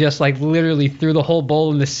awesome if you just like literally threw the whole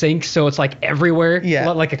bowl in the sink so it's like everywhere. Yeah.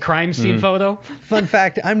 Like a crime scene photo. Fun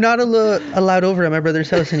fact, I'm not allowed over at my brother's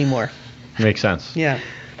house anymore. Makes sense. Yeah.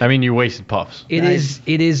 I mean, you wasted Puffs. It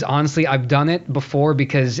is honestly, I've done it before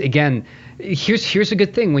because again, here's a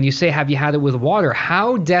good thing. When you say, have you had it with water?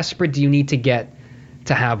 How desperate do you need to get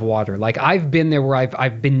to have water? Like I've been there where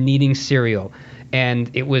I've been needing cereal, and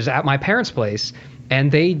it was at my parents' place,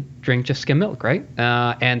 and they drink just skim milk, right?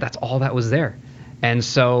 And that's all that was there. And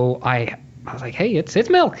so I was like, hey, it's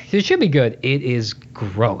milk. It should be good. It is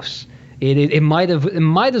gross. It might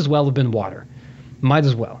as well have been water. Might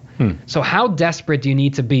as well. So how desperate do you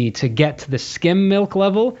need to be to get to the skim milk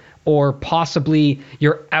level, or possibly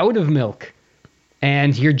you're out of milk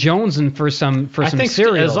and you're jonesing for some think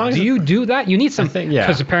cereal. as long as do you do that? You need some, yeah.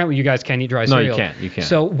 because apparently you guys can't eat dry No, cereal. you can't.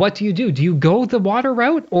 So what do? Do you go the water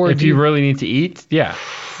route, or If do you really need to eat, yeah.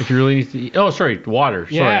 If you really need to eat, water.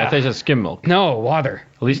 Sorry, Yeah. I thought you said skim milk. No, water.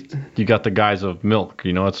 At least you got the guise of milk.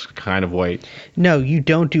 You know, it's kind of white. No, you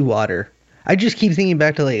don't do water. I just keep thinking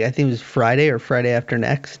back to, like, I think it was Friday or Friday after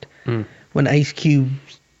next, when Ice Cube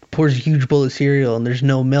pours a huge bowl of cereal and there's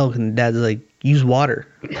no milk, and Dad's like, use water.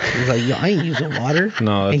 He's like, yo, I ain't using water.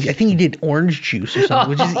 No, I think he did orange juice or something,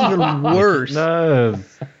 which is even worse.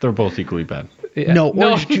 They're both equally bad, Yeah. No,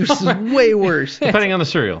 orange juice is way worse. depending on the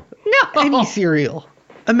cereal. Any cereal.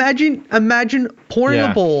 Imagine pouring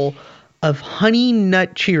Yeah. a bowl of Honey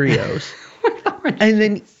Nut Cheerios and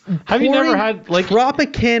then Have you never pouring had, like-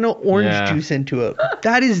 Tropicana orange Yeah. juice into it.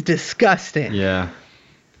 That is disgusting. Yeah.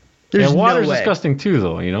 There's water's no way. disgusting too,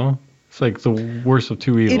 though. You know, it's like the worst of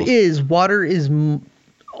two evils. It is. Water is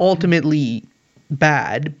ultimately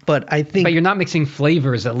bad, but I think But you're not mixing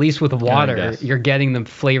flavors. At least with water, guess. you're getting the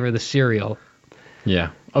flavor of the cereal. Yeah.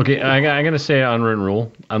 Okay, I'm going to say an unwritten rule.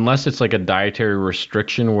 Unless it's like a dietary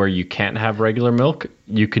restriction where you can't have regular milk,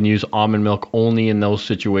 you can use almond milk only in those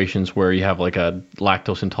situations where you have like a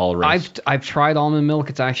lactose intolerance. I've tried almond milk.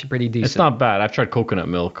 It's actually pretty decent. It's not bad. I've tried coconut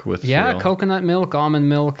milk with cereal. Coconut milk, almond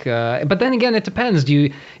milk. But then again, it depends.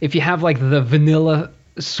 If you have like the vanilla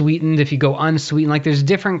sweetened, if you go unsweetened, like there's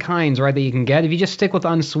different kinds, right, that you can get. If you just stick with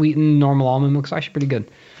unsweetened normal almond milk, it's actually pretty good.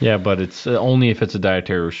 Yeah, but it's only if it's a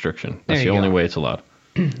dietary restriction. That's There the you only go. way it's allowed.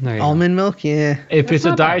 There you go. almond milk, yeah. If it's a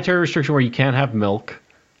not bad. dietary restriction where you can't have milk,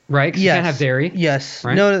 Right? 'Cause Yes. you can't have dairy. Yes.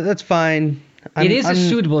 Right? No, that's fine. It is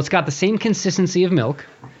suitable. It's got the same consistency of milk.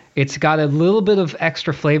 It's got a little bit of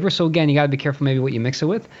extra flavor. So again, you got to be careful maybe what you mix it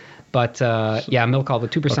with. But yeah, milk all the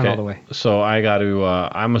 2% all the way. So I got to.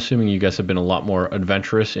 I'm assuming you guys have been a lot more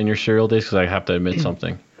adventurous in your cereal days because I have to admit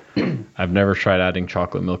something. I've never tried adding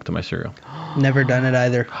chocolate milk to my cereal. Never done it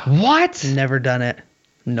either. What? Never done it.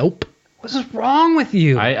 Nope. What is wrong with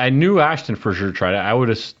you? I knew Ashton for sure tried it. I would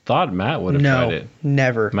have thought Matt would have No, tried it.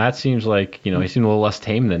 never. Matt seems like, he seemed a little less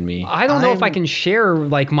tame than me. I don't know if I I'm- can share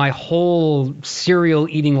like my whole cereal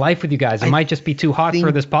eating life with you guys. It might just be too hot for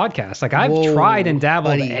think- this podcast. Like I've Whoa, tried and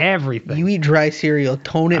dabbled buddy. everything. You eat dry cereal.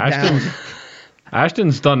 Tone it Ashton's, down.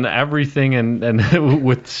 Ashton's done everything and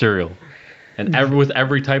with cereal. And with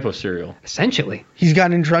every type of cereal. Essentially, He's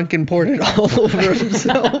gotten drunk and poured it all over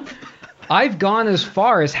himself. I've gone as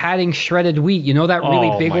far as having shredded wheat. You know that really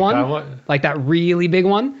Oh big my one? God, what? Like that really big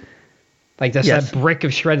one? Like that's Yes. that brick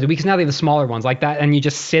of shredded wheat. Because now they have the smaller ones like that, and you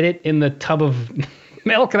just sit it in the tub of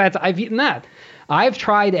milk. I've eaten that. I've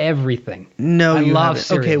tried everything. No, I you love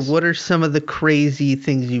haven't. Okay, cereals. what are some of the crazy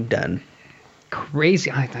things you've done? Crazy.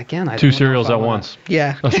 I don't know Two if cereals I at wanna- once.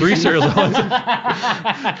 Yeah, Three cereals at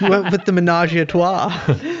once. you went with the menage a trois.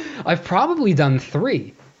 I've probably done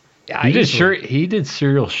 3. Yeah, He did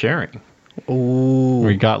cereal sharing. Ooh.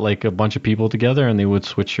 We got like a bunch of people together and they would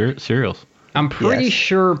switch cereals. I'm pretty Yes.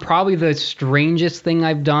 sure probably the strangest thing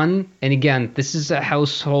I've done, and again, this is a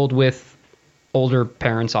household with older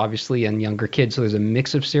parents, obviously, and younger kids, so there's a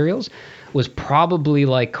mix of cereals, was probably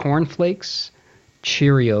like cornflakes,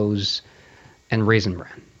 Cheerios, and Raisin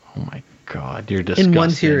Bran. Oh my God, you're disgusting. In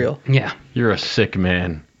one cereal. Yeah, You're a sick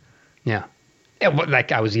man. yeah.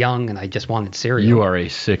 Like I was young and I just wanted cereal. You are a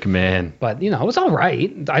sick man. But, it was all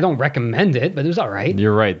right. I don't recommend it, but it was all right.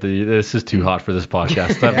 You're right. This is too hot for this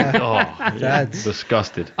podcast. I'm That's-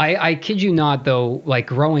 disgusted. I kid you not, though, like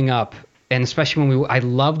growing up, and especially when I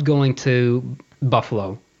loved going to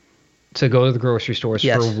Buffalo to go to the grocery stores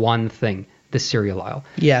Yes. for one thing, the cereal aisle.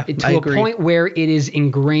 Yeah, To I a agree. point where it is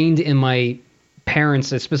ingrained in my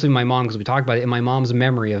parents, especially my mom, because we talked about it, in my mom's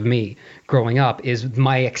memory of me growing up, is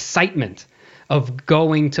my excitement of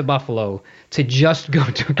going to Buffalo to just go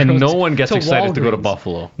to And no to- one gets excited to go to Walgreens.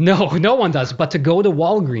 Buffalo. No one does. But to go to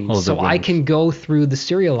Walgreens, Oh, the so I wings. can go through the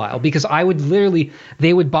cereal aisle, because I would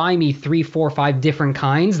they would buy me 3, 4, 5 different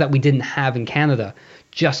kinds that we didn't have in Canada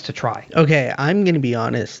just to try. Okay, I'm going to be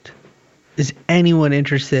honest. Is anyone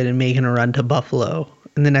interested in making a run to Buffalo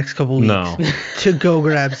in the next couple weeks No. to go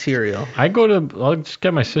grab cereal? I'll just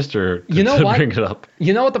get my sister to, You know to what? bring it up.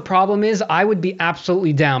 You know what the problem is? I would be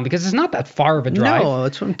absolutely down, because it's not that far of a drive. No,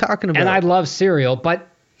 that's what I'm talking about. And I love cereal, but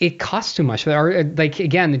it costs too much.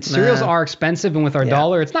 Cereals Nah. are expensive, and with our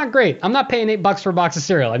dollar, it's not great. I'm not paying $8 for a box of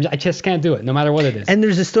cereal. I just can't do it, no matter what it is. And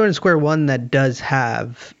there's a store in Square One that does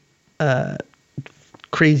have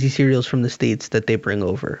crazy cereals from the States that they bring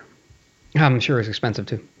over. I'm sure it's expensive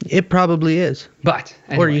too. It probably is. But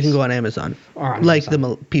Or you anyways. can go on Amazon. Or on like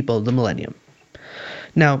Amazon. the people of the millennium.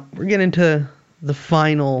 Now, we're getting to the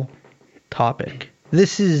final topic.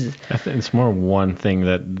 This is I think it's more one thing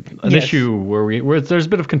that an Yes. issue where there's a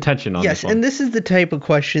bit of contention on yes, this one. and this is the type of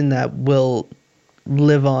question that will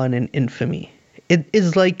live on in infamy. It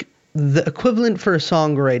is like the equivalent for a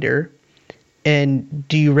songwriter. And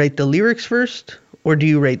do you write the lyrics first or do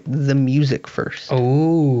you write the music first?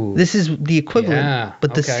 Oh. This is the equivalent, Yeah,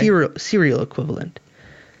 but the okay. cereal equivalent.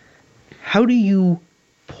 How do you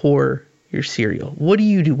pour your cereal? What do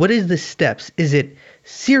you do? What is the steps? Is it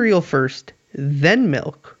cereal first, then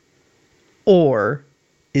milk? Or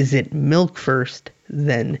is it milk first,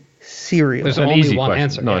 then cereal? There's an only easy one question.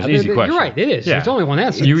 answer. No, Yeah, it's an easy question. You're right. It is. There's only one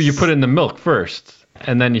answer. You put in the milk first,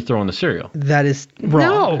 and then you throw in the cereal. That is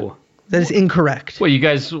wrong. No. That is incorrect. What,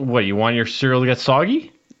 you want your cereal to get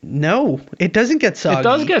soggy? No, it doesn't get soggy. It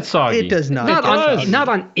does get soggy. It does not. Not get on soggy. not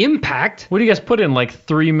on impact. What do you guys put in, like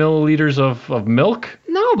 3 milliliters of milk?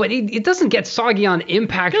 No, but it doesn't get soggy on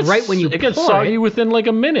impact right when you It gets pour soggy it. within like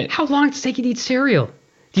a minute. How long does it take you to eat cereal?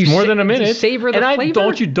 Do you More than a do you minute. savor the and flavor?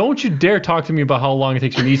 don't you dare talk to me about how long it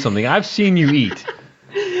takes you to eat something. I've seen you eat.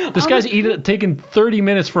 This guy's taking 30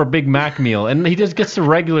 minutes for a Big Mac meal, and he just gets the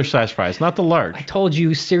regular size fries, not the large. I told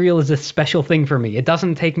you cereal is a special thing for me. It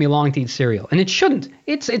doesn't take me long to eat cereal, and it shouldn't.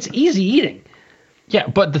 It's easy eating. Yeah,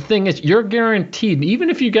 but the thing is, you're guaranteed, even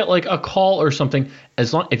if you get like a call or something,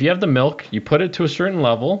 if you have the milk, you put it to a certain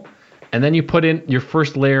level, and then you put in your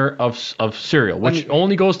first layer of cereal, which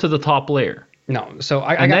only goes to the top layer. No, so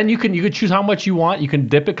Then you can choose how much you want. You can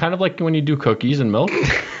dip it kind of like when you do cookies and milk.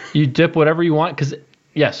 You dip whatever you want because,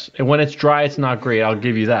 yes, and when it's dry, it's not great. I'll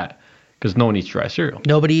give you that because no one eats dry cereal.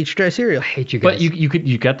 Nobody eats dry cereal. I hate you guys. But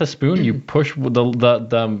you get the spoon. You push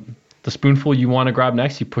the spoonful you want to grab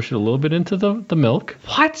next. You push it a little bit into the milk.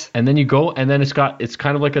 What? And then you go, and then it's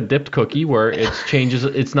kind of like a dipped cookie where it changes.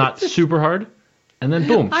 It's not super hard, and then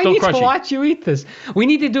boom, I still need crunchy. to watch you eat this. We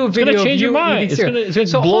need to do a It's video gonna change of you your mind. eating It's cereal. gonna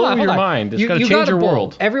So blow hold your on. mind. It's You gonna got change a your bowl.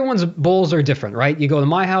 world. Everyone's bowls are different, right? You go to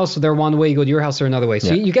my house, they're one way. You go to your house, they're another way.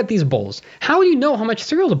 So Yeah. you get these bowls. How do you know how much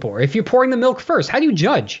cereal to pour? If you're pouring the milk first, how do you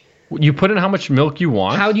judge? You put in how much milk you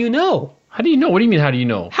want. How do you know? How do you know? What do you mean? How do you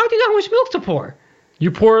know? How do you know how much milk to pour?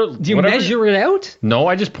 You pour. Do you measure it out? No,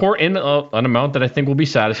 I just pour in an amount that I think will be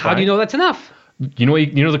satisfying. How do you know that's enough? You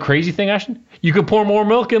know the crazy thing, Ashton? You could pour more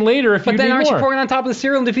milk in later if But you then need aren't more. you pouring it on top of the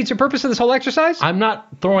cereal and defeats your purpose of this whole exercise? I'm not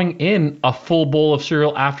throwing in a full bowl of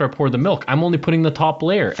cereal after I pour the milk. I'm only putting the top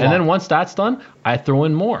layer. Flop. And then once that's done, I throw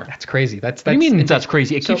in more. That's crazy. That's What do you mean that's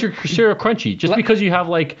crazy? It So- keeps your cereal crunchy. Just because you have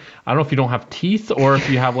like, I don't know if you don't have teeth or if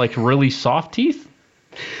you have like really soft teeth.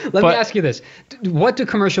 Let me but- ask you this: what do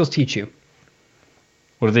commercials teach you?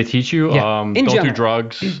 What do they teach you? Yeah, in Don't do general.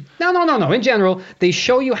 drugs. No. In general, they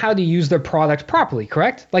show you how to use their product properly,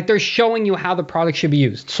 correct? Like they're showing you how the product should be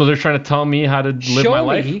used. So they're trying to tell me how to live Show my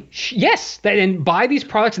life? me, yes, and buy these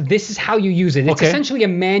products. This is how you use it. It's Okay. essentially a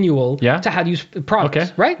manual Yeah. to how to use products,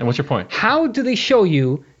 Okay. right? And what's your point? How do they show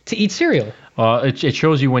you to eat cereal? It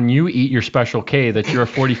shows you when you eat your Special K that you're a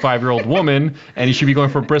 45-year-old woman and you should be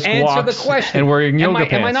going for brisk Answer walks the question. and wearing yoga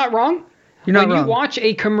pants. Am I not wrong? You're not when wrong. you watch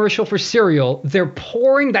a commercial for cereal, they're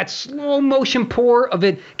pouring that slow motion pour of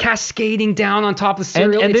it cascading down on top of the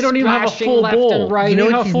cereal. and they It's don't even have a splashing full left bowl. and right. You know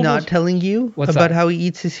how what he's full not those- telling you What's about that? how he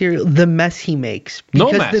eats his cereal? The mess he makes. No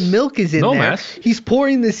Because mess. the milk is in No there. mess. He's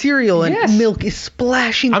pouring the cereal and Yes. milk is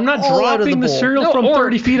splashing I'm not all out of dropping the bowl. cereal No, from or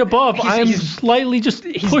 30 feet above. I'm he's- slightly just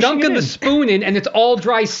He's pushing dunking it the in. spoon in, and it's all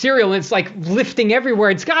dry cereal, and it's like lifting everywhere.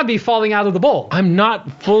 It's got to be falling out of the bowl. I'm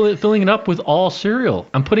not filling it up with all cereal.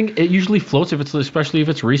 I'm putting it usually floats especially if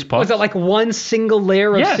it's Reese Puffs. Was it like one single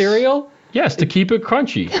layer of Yes. cereal? Yes, to keep it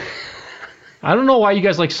crunchy. I don't know why you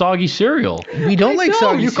guys like soggy cereal. We don't like know,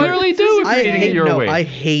 soggy you cereal. clearly do if I you're eating hate, it your no, way. I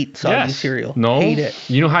hate soggy Yes. cereal. No. Hate it.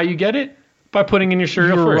 You know how you get it? By putting in your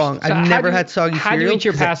cereal You're first. wrong. So how I've do never you- had soggy how do you cereal eat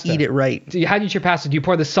your 'cause I pasta? eat it right. How do you eat your pasta? Do you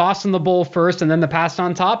pour the sauce in the bowl first and then the pasta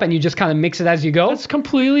on top, and you just kind of mix it as you go? That's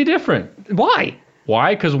completely different. Why?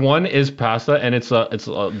 Why? Because one is pasta and it's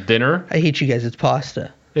a dinner. I hate you guys. It's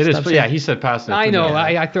pasta. It is. Stop But yeah, saying- he said pasta. I didn't know.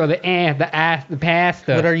 he? I throw the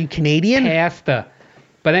pasta. What are you, Canadian? Pasta.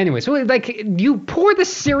 But anyway, so like you pour the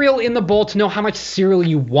cereal in the bowl to know how much cereal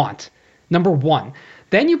you want. Number one.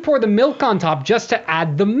 Then you pour the milk on top just to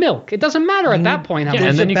add the milk. It doesn't matter at that point how Yeah, much.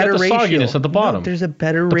 and then you get better the ratio. sogginess at the bottom. No, there's a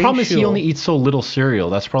better The ratio. problem is he only eats so little cereal.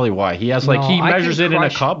 That's probably why. He has like No, he I measures can it in a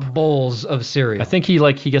crush cup. bowls of cereal. I think he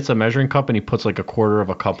gets a measuring cup and he puts like a quarter of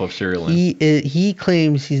a cup of cereal in. He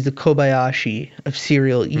claims he's the Kobayashi of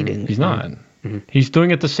cereal eating. He's not. He's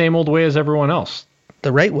doing it the same old way as everyone else.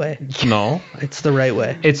 The right way. No, It's the right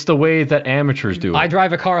way. it's the way that amateurs do it. I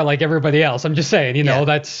drive a car like everybody else. I'm just saying, you know, Yeah.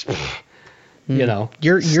 that's, you know.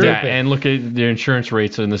 You're yeah, and look at the insurance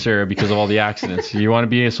rates in this area because of all the accidents. You want to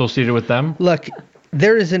be associated with them? Look,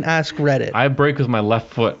 There is an Ask Reddit. I brake with my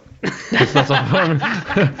left foot. 'Cause that's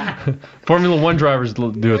all Formula One drivers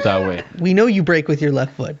do it that way. We know you brake with your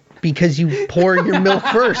left foot because you pour your milk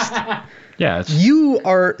first. Yeah, it's You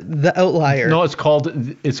are the outlier. no, it's called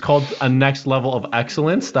a next level of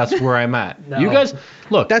excellence. That's where I'm at. You guys,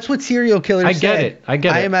 look. That's what serial killers I get said. it. I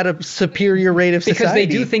get I it. am at a superior rate of Because society.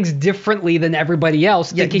 they do things differently than everybody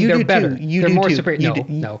else, Yeah, thinking you they're do better. too. You they're do more too. superior. You No, do-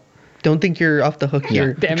 no. Don't think you're off the hook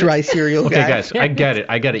here, Damn it. dry cereal Okay, guy. guys, I get it.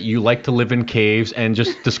 I get it. You like to live in caves and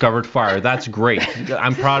just discovered fire. That's great.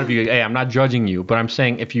 I'm proud of you. Hey, I'm not judging you, but I'm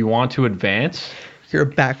saying if you want to advance, You're a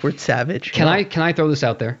backward savage. Can I throw this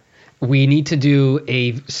out there? We need to do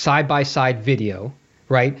a side-by-side video,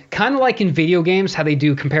 right? Kind of like in video games, how they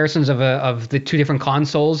do comparisons of the two different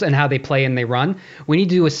consoles and how they play and they run. We need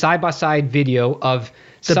to do a side-by-side video of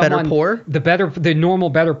The better pour? the normal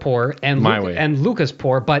better pour, and My way. and Luca's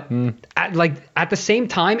pour, but at the same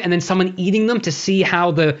time, and then someone eating them to see how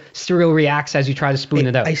the cereal reacts as you try to spoon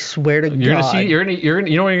it out. I swear to you're God. gonna see. You're gonna.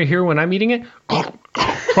 You know what you're gonna hear when I'm eating it?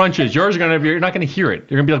 Crunches. Yours are gonna be. You're not gonna hear it.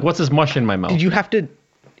 You're gonna be like, "What's this mush in my mouth?" Did you have to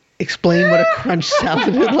explain what a crunch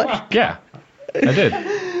sounded like? Yeah, I did.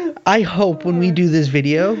 I hope when we do this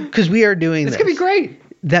video, because we are doing It's this, gonna be great.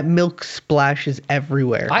 that milk splashes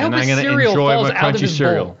everywhere. I hope And I'm the gonna cereal enjoy falls my out of crunchy his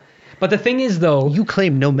cereal. bowl. But the thing is, though, You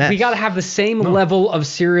claim no mess. we got to have the same level of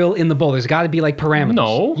cereal in the bowl. There's got to be like parameters.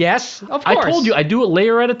 No. Yes, of I course. told you I do it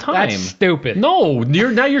layer at a time. That's stupid. No,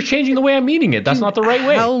 now you're changing the way I'm eating it. That's not the right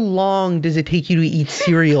way. How long does it take you to eat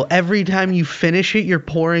cereal? Every time you finish it, you're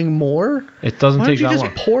pouring more? It doesn't Why take don't you that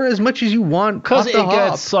just long. pour as much as you want Because off it the hop?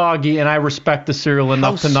 gets soggy, and I respect the cereal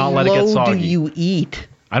enough How to not let it get slow soggy. do you eat?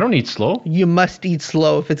 I don't eat slow. You must eat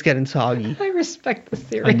slow if it's getting soggy. I respect the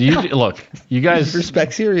cereal. Look, you guys.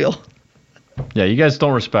 Respect cereal. Yeah, you guys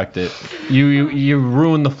don't respect it. You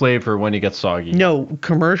ruin the flavor when it gets soggy. No,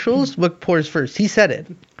 commercials, what pours first? He said it.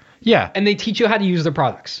 Yeah. And they teach you how to use their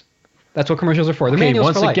products. That's what commercials are for. They're Okay, manuals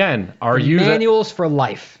once for life. again, are They're you that- manuals for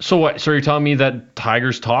life? So what? So you're telling me that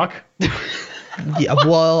tigers talk? Yeah,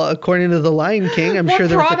 well, according to the Lion King, I'm What sure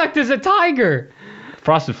there was product is a tiger?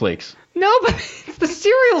 Frosted Flakes. No, but the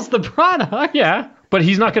cereal's the product. Yeah, but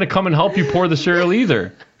he's not going to come and help you pour the cereal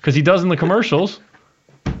either, because he does in the commercials.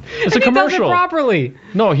 It's And a he does it commercial. properly.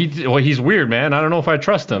 No, he's weird, man. I don't know if I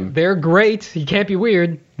trust him. They're great. He can't be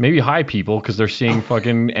weird. Maybe high people, because they're seeing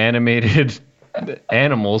fucking animated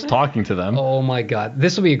animals talking to them. Oh my God,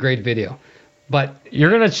 this will be a great video, but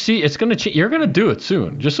You're gonna see. It's gonna. You're gonna do it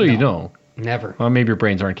soon, just so you know. never. Well, maybe your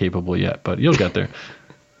brains aren't capable yet, but you'll get there.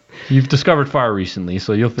 You've discovered fire recently,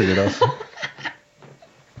 so you'll figure it out.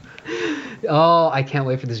 Oh, I can't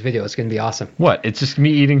wait for this video. It's gonna be awesome. What? It's just me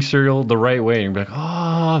eating cereal the right way, and you'll be like,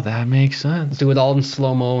 oh, that makes sense. Do it all in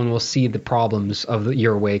slow mo, and we'll see the problems of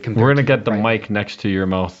your way compared. We're gonna to get the right. mic next to your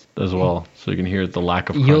mouth as well, so you can hear the lack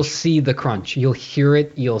of crunch. You'll see the crunch. You'll hear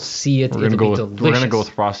it. You'll see it. We're gonna It'll go. be With, delicious. we're gonna go with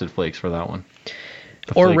Frosted Flakes for that one.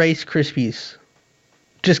 The or flakes. Rice Krispies.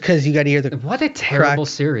 Just because you got to hear the What a terrible crack-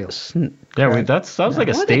 cereal. Yeah, that sounds like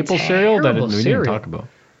a What a staple cereal that terrible we didn't cereal. talk about.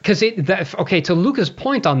 Because okay, to Luca's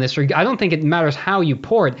point on this, I don't think it matters how you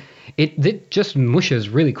pour it. It just mushes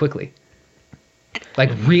really quickly. Like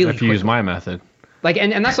really If you quickly. use my method. Like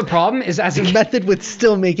and that's the problem is as a The kid, method would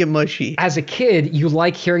still make it mushy. as a kid, you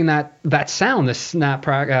like hearing that sound, the snap,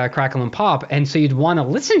 crackle, and pop, and so you'd want to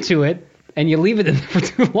listen to it, and you leave it in there for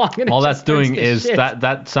too long. And it All just that's doing turns to is shit.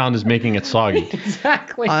 that sound is making it soggy.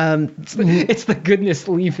 Exactly. It's the goodness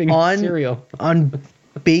leaving on cereal. on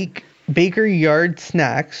Baker Yard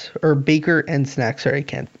Snacks or Baker and Snacks. Sorry, I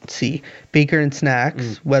can't see. Baker and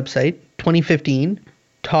Snacks website 2015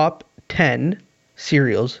 top 10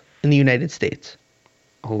 cereals in the United States.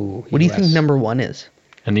 Oh, What do you think number one is?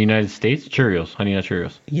 In the United States, Cheerios, Honey Nut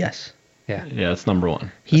Cheerios. Yes, Yeah. Yeah, that's number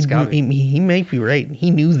one. he gotta be. he might be right.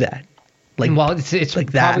 He knew that. Like Well, it's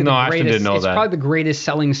like that. probably No, the I actually greatest. didn't know it's that. probably the greatest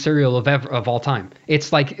selling cereal of all time.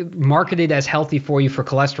 It's like marketed as healthy for you for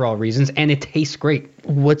cholesterol reasons, and it tastes great.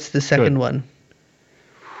 What's the second Good. one?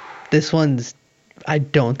 This one's. I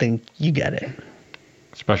don't think you get it.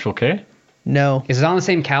 Special K? No. Is it on the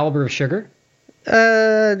same caliber of sugar?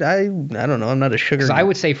 I don't know. I'm not a sugar. Because I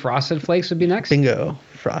would say Frosted Flakes would be next. Bingo.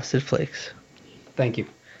 Frosted Flakes. Thank you.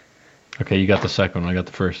 Okay, you got the second one. I got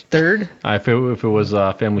the first. Third. If it was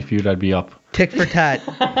Family Feud, I'd be up. Tick for tat.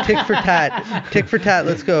 Tick for tat. Tick for tat.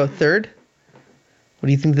 Let's go. Third. What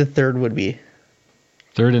do you think the third would be?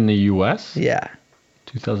 Third in the U.S. Yeah.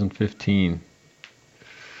 2015.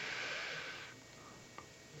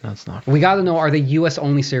 That's not. We got to know: are they U.S.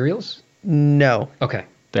 only cereals? No. Okay.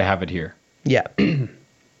 They have it here. Yeah.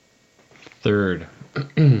 Third.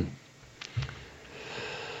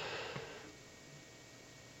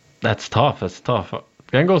 That's tough.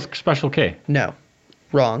 Then goes Special K. No,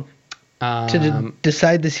 wrong. To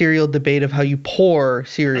decide the cereal debate of how you pour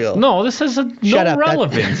cereal. No, this has Shut no up,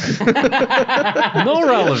 relevance. No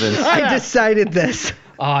relevance. I decided this.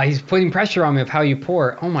 He's putting pressure on me of how you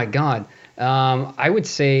pour. Oh my god. I would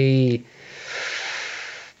say,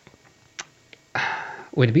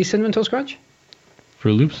 would it be Cinnamon Toast Crunch?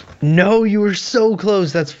 Fruit Loops. No, you were so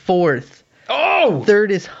close. That's fourth. Oh,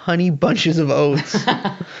 Third is Honey Bunches of Oats.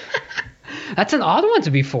 that's an odd one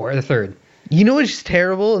to be the third. You know what's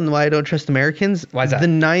terrible and why I don't trust Americans? Why is that? The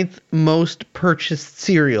 9th most purchased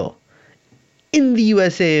cereal in the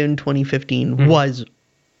USA in 2015 was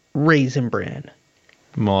Raisin Bran.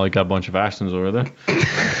 Well, I got a bunch of Ashtons over there.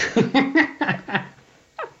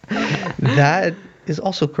 That is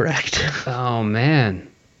also correct. Oh man,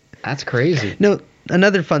 that's crazy. No,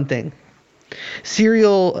 another fun thing.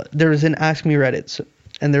 Cereal, there was an Ask Me Reddit,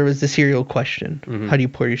 and there was the cereal question. How do you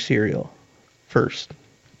pour your cereal? First.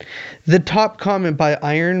 The top comment by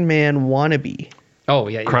Iron Man Wannabe. Oh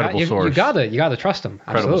yeah, Credible source. You gotta trust him.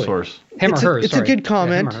 Credible Absolutely. source. Him It's or a- her. it's a sorry. good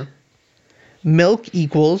comment. Yeah, him or her. Milk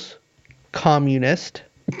equals communist.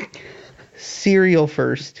 Cereal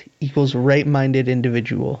first equals right-minded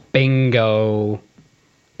individual. Bingo.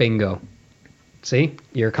 See,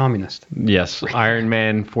 you're a communist. Yes, Iron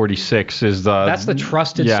Man 46 is the. That's the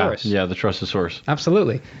trusted source. Yeah, the trusted source.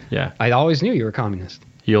 Absolutely. Yeah. I always knew you were a communist.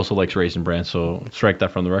 He also likes Raisin Bran, so strike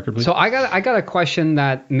that from the record, please. So I got a question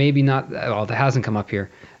that maybe not. Well, that hasn't come up here.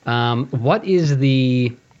 What is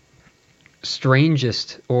the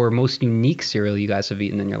strangest or most unique cereal you guys have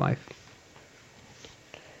eaten in your life?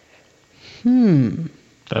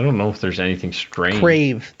 I don't know if there's anything strange.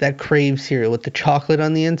 Crave. That Crave cereal with the chocolate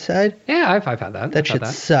on the inside. Yeah, I've had that. That I've shit had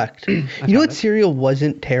that. sucked. You know what cereal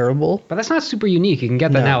wasn't terrible? But that's not super unique. You can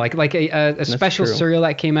get that No. now, like a special true. cereal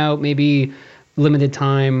that came out, maybe limited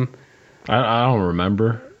time. I don't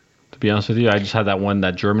remember, to be honest with you. I just had that one.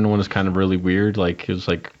 That German one is kind of really weird. Like, it was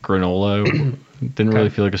like granola. Didn't really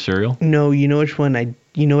feel like a cereal. No, you know which one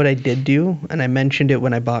you know what I did do? And I mentioned it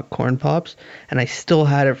when I bought Corn Pops, and I still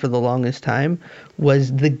had it for the longest time,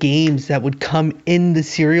 was the games that would come in the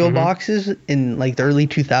cereal boxes in like the early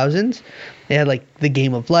 2000s. They had like the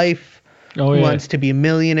Game of Life, Oh, Who yeah. Wants to Be a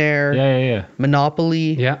Millionaire, Yeah.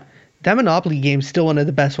 Monopoly. Yeah. That Monopoly game's still one of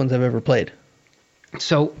the best ones I've ever played.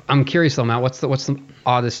 So I'm curious though, Matt. What's the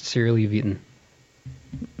oddest cereal you've eaten?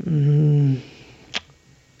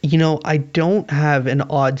 You know, I don't have an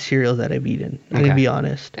odd cereal that I've eaten. I'm going to Okay. be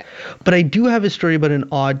honest. But I do have a story about an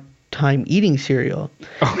odd time eating cereal.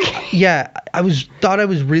 Okay. Yeah, thought I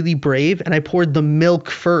was really brave, and I poured the milk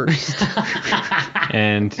first.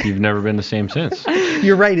 And you've never been the same since.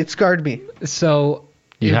 You're right, it scarred me. So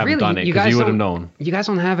You haven't done it, 'cause you would have don't- known. You guys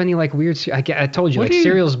don't have any like weird. I told you, What like do you-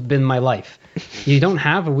 cereal's been my life. You don't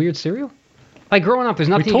have a weird cereal? Like growing up, there's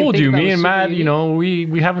We nothing. told can you, think that me was and super Matt, unique. you know,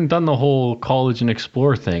 we haven't done the whole college and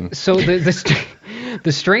explore thing. So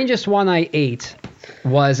the strangest one I ate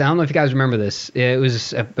was, I don't know if you guys remember this. It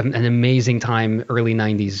was an amazing time. Early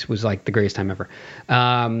 90s was like the greatest time ever.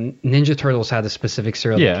 Ninja Turtles had a specific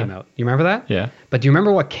cereal that Yeah. came out. You remember that? Yeah. But do you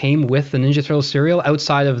remember what came with the Ninja Turtles cereal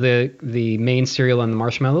outside of the main cereal and the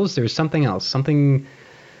marshmallows? There was something else, something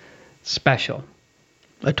special.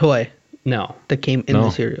 A toy No. that came in No.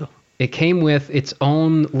 the cereal. It came with its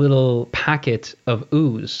own little packet of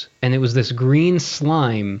ooze, and it was this green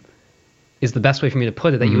slime, is the best way for me to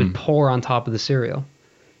put it, that you would pour on top of the cereal.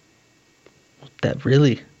 That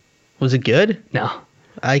really was it good? No.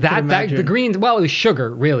 I can That imagine. the green, well, it was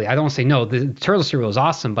sugar, really. I don't want to say no. The turtle cereal was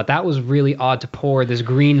awesome, but that was really odd to pour this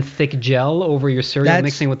green thick gel over your cereal That's-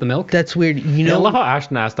 mixing with the milk. That's weird. You I know, love how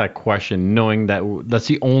Ashton asked that question, knowing that that's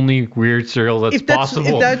the only weird cereal that's if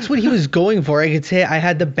possible. that's what he was going for, I could say I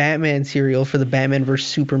had the Batman cereal for the Batman vs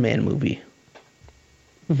Superman movie.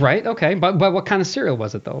 Right? Okay. But what kind of cereal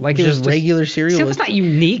was it though? Like it was Just regular cereal See, with, that's not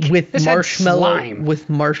unique. with This had marshmallow,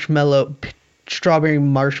 slime. strawberry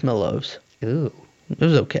marshmallows. Ooh. It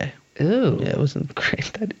was okay. Ooh. Yeah, it wasn't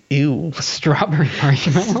great. That ew. Strawberry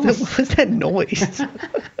marshmallows. What was that noise?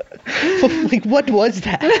 Like, what was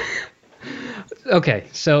that? Okay,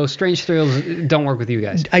 so strange cereals don't work with you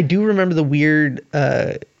guys. I do remember the weird,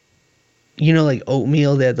 like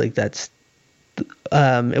oatmeal. They had like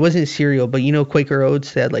it wasn't cereal, but Quaker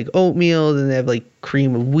Oats. They had like oatmeal. Then they have like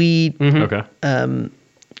cream of wheat. Okay.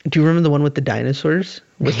 Do you remember the one with the dinosaurs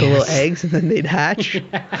with the little eggs, and then they'd hatch.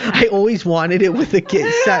 I always wanted it with a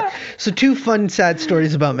kid. So 2 fun, sad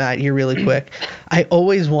stories about Matt here really quick. I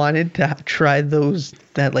always wanted to try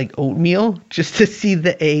that like oatmeal just to see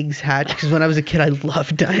the eggs hatch, because when I was a kid, I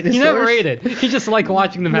loved dinosaurs. You never ate it. You just like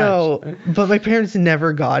watching them hatch. No, but my parents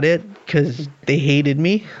never got it because they hated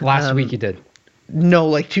me. Last week you did. No,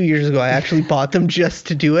 like 2 years ago, I actually bought them just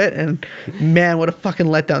to do it, and man, what a fucking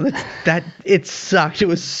letdown! It sucked. It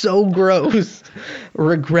was so gross.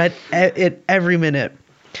 Regret it every minute.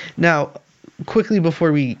 Now, quickly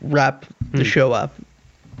before we wrap the show up,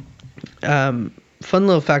 fun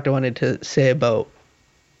little fact I wanted to say about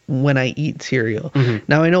when I eat cereal.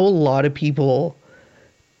 Now, I know a lot of people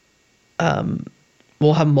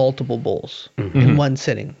will have multiple bowls in one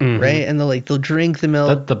sitting, right? And they'll drink the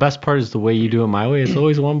milk. The best part is the way you do it my way. It's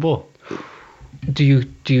always one bowl. Do you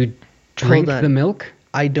drink the milk?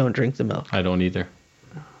 I don't drink the milk. I don't either.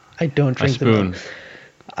 I don't drink the spoon. milk.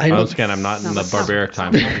 Once again, I'm not in the barbaric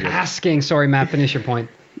time. Asking. Sorry, Matt. Finish your point.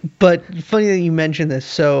 But funny that you mentioned this.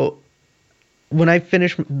 So when I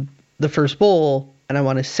finish the first bowl and I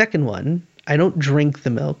want a second one, I don't drink the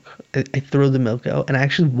milk. I throw the milk out, and I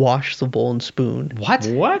actually wash the bowl and spoon. What?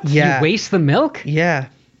 Yeah. You waste the milk? Yeah.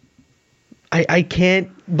 I can't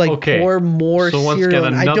pour more so once cereal.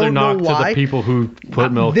 again, I another don't knock know why. to the people who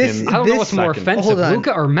put milk in. I don't know what's more second. offensive, Hold on.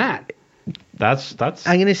 Luca or Matt. That's.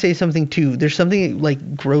 I'm gonna say something too. There's something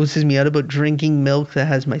like grosses me out about drinking milk that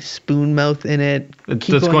has my spoon mouth in it.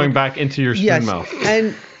 That's going back into your spoon mouth.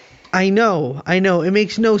 And I know, it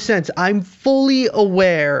makes no sense. I'm fully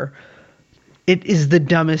aware it is the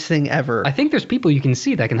dumbest thing ever. I think there's people you can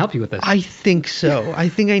see that can help you with this. I think so. I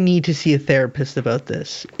think I need to see a therapist about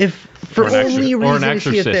this. If for Or an only or an reason to see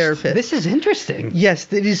a exorcist. therapist. This is interesting.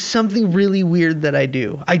 Yes, it is something really weird that I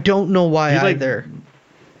do. I don't know why either.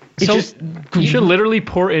 It So- just You should literally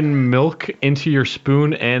pour in milk into your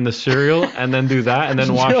spoon and the cereal, and then do that, and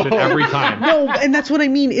then wash it every time. No, and that's what I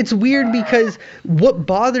mean. It's weird because what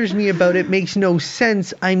bothers me about it makes no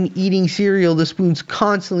sense. I'm eating cereal, the spoon's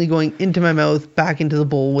constantly going into my mouth, back into the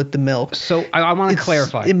bowl with the milk. So I want to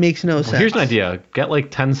clarify. It makes no sense. Here's an idea: get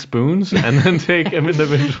like 10 spoons, and then take them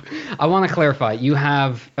individually. I want to clarify. You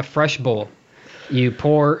have a fresh bowl. You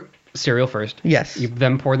pour cereal first. Yes. You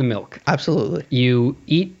then pour the milk. Absolutely. You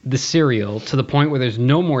eat the cereal to the point where there's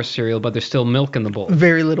no more cereal, but there's still milk in the bowl.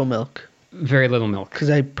 Very little milk. Very little milk. Because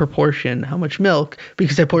I proportion how much milk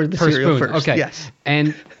because I poured the Per cereal spoon. first. Okay. Yes.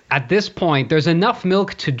 And at this point, there's enough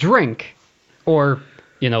milk to drink, or,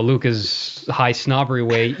 Luca's high snobbery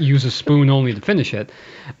way, use a spoon only to finish it.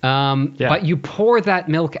 But you pour that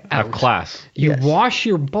milk out. Have class. You Yes. wash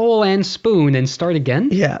your bowl and spoon and start again?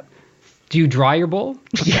 Yeah. Do you dry your bowl?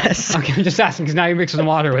 Yes. Okay, I'm just asking because now you're mixing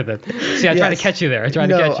water with it. See, I try to Yes. catch you there. I try to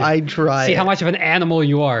No, catch you. I dry See how it. much of an animal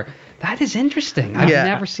you are. That is interesting. I've Yeah.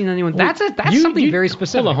 never seen anyone. That's something very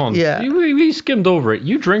specific. Hold on. Yeah. We skimmed over it.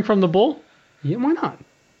 You drink from the bowl? Yeah, why not?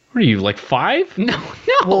 What are you, like 5? No.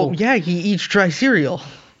 Well, yeah, he eats dry cereal.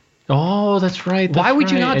 Oh, that's right. Why would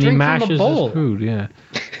you not and drink he from the mashes bowl? His food, yeah.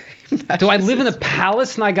 Do I live in a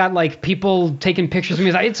palace and I got like people taking pictures of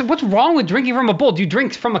me? What's wrong with drinking from a bowl? Do you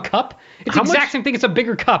drink from a cup? It's How the exact much- same thing. It's a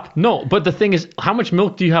bigger cup. No, but the thing is, how much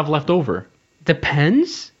milk do you have left over?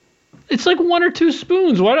 Depends. It's like 1 or 2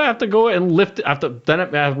 spoons. Why do I have to go and lift it? What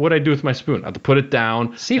do I do with my spoon? I have to put it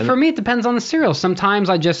down. See, for me, it depends on the cereal. Sometimes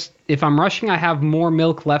if I'm rushing, I have more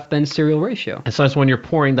milk left than cereal ratio. And sometimes when you're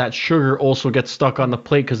pouring, that sugar also gets stuck on the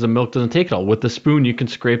plate because the milk doesn't take it all. With the spoon, you can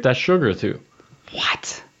scrape that sugar too.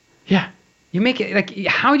 What? Yeah. You make it like,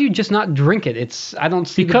 how do you just not drink it? I don't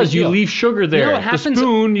see Because the big you deal. leave sugar there. You know what happens? The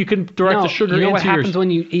spoon, you can direct the sugar you know into what happens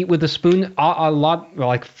when you eat with a spoon a lot,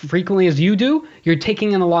 like frequently as you do? You're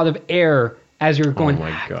taking in a lot of air as you're going. Oh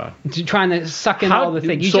my God. Trying to suck in all the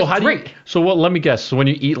things. You so just how drink. do you? So what? Let me guess. So when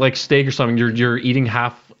you eat like steak or something, you're eating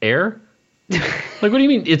half air. Like, what do you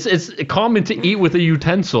mean? It's common to eat with a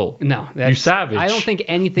utensil. No, you savage. I don't think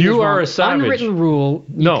anything. You is are wrong. a savage. Unwritten rule.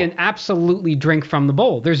 No. You can absolutely drink from the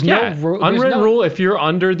bowl. There's Yeah. no rule. Unwritten rule. If you're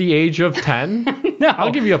under the age of 10, No,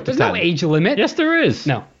 I'll give you up to there's 10. no age limit. Yes, there is.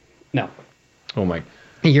 No. Oh my.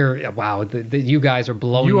 Wow. You guys are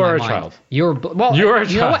blowing. You are my a mind. child. You're a You are a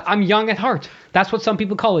You know child. what? I'm young at heart. That's what some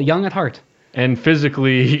people call it. Young at heart. And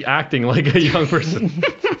physically acting like a young person.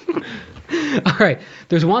 All right.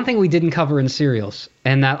 There's one thing we didn't cover in cereals,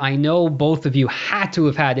 and that I know both of you had to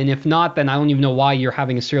have had, and if not, then I don't even know why you're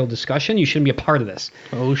having a cereal discussion. You shouldn't be a part of this.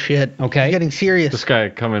 Oh shit. Okay. He's getting serious. This guy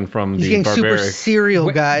coming from He's the getting super barbaric. serial,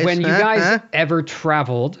 guys. When you Huh? guys Huh? ever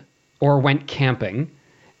traveled or went camping,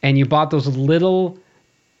 and you bought those little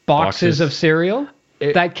boxes Boxes. of cereal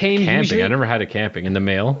that came Camping. usually I never had a camping in the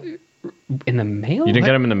mail. In the mail? You didn't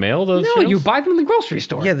get them in the mail, those No, cereals? you buy them in the grocery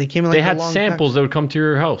store. Yeah, they came in like They a had long samples that would come to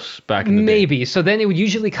your house back in the day. Maybe. So then it would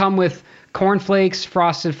usually come with Corn Flakes,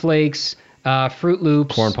 Frosted Flakes, Fruit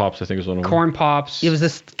Loops, Corn Pops, I think is one of them. Corn Pops. It was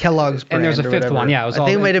this Kellogg's brand. And there's a or fifth whatever. one, yeah, it was I all-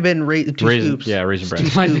 think it might have been two scoops. Yeah, Raisin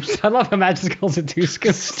Bran. I love how Matt just calls it 2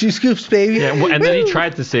 scoops. 2 scoops, baby. Yeah, and then he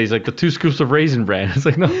tried to say, he's like, the 2 scoops of Raisin Bran. It's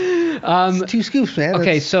like, no. It's 2 scoops, man.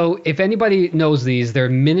 Okay, so if anybody knows these, they're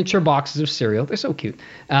miniature boxes of cereal. They're so cute.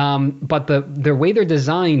 But the way they're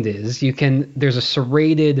designed is there's a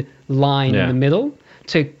serrated line in the middle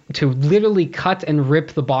to literally cut and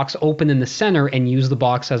rip the box open in the center and use the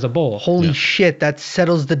box as a bowl. Holy shit, that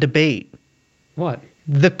settles the debate. What?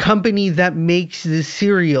 The company that makes the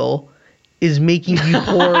cereal is making you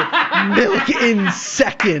pour milk in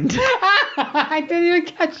second. I didn't even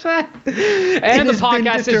catch that. And the has been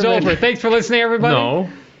podcast is determined. over. Thanks for listening, everybody. No.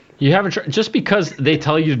 You haven't tried. Just because they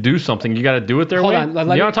tell you to do something, you got to do it their Hold way. on, let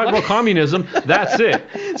you me- want to talk about communism? That's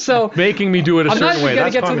it. So Making me do it a I'm not certain even way. going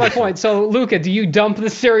That's to get to my communism. point. So, Luca, do you dump the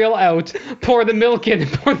cereal out, pour the milk in,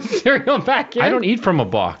 and pour the cereal back in? I don't eat from a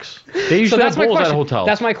box. They So usually that's have my bowls at question. hotels.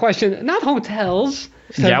 That's my question. Not hotels.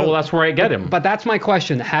 Yeah, well, that's where I get him. But that's my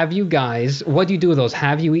question. Have you guys, what do you do with those?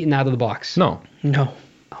 Have you eaten out of the box? No, No.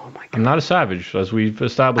 Oh my God. I'm not a savage, as we've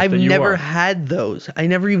established I've that you never are. had those. I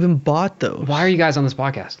never even bought those. Why are you guys on this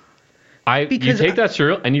podcast? You Because take that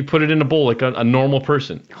cereal and you put it in a bowl like a normal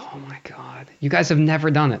person. Oh my God. You guys have never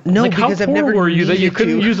done it. No, Like, how because I've poor never were you that you needed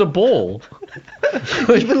couldn't to. use a bowl?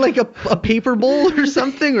 Even like a paper bowl or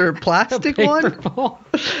something, or a plastic Paper one. bowl.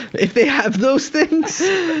 If they have those things.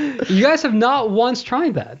 You guys have not once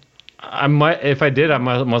tried that. I might, if I did, I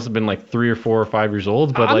must have been like 3 or 4 or 5 years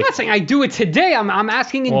old. But I'm like, not saying I do it today. I'm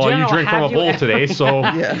asking in well, general. you drink from a have you bowl ever- today, so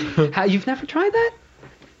Yeah. You've never tried that?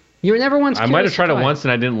 You were never once. I might curious have tried to it try once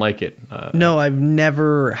and I didn't like it. No, I've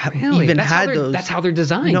never Really? even That's how had they're- those. That's how they're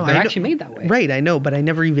designed. No, They're I know- actually made that way. Right, I know, but I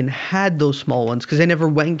never even had those small ones because I never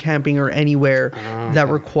went camping or anywhere that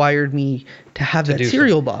required me to have that do so.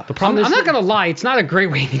 cereal box. I'm not gonna lie. It's not a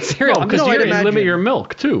great way to eat cereal. No, because no, you I'd gotta imagine. limit your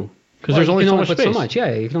milk too, because there's only you so can much put space. so much.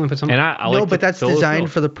 Yeah, you can only put so much. And I No, like but to that's fill it with designed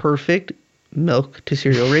milk. for the perfect milk to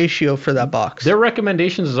cereal ratio for that box. Their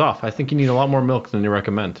recommendations is off. I think you need a lot more milk than they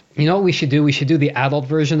recommend. You know what we should do? We should do the adult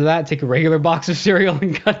version of that. Take a regular box of cereal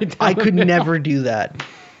and cut it down. I could the middle. never do that.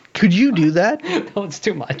 Could you do that? No, it's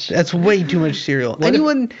too much. That's way too much cereal.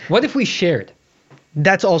 What if we shared?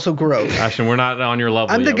 That's also gross. Ashton, we're not on your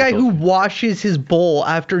level. I'm the yet guy with who those. washes his bowl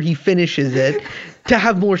after he finishes it to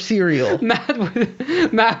have more cereal.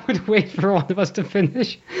 Matt would wait for one of us to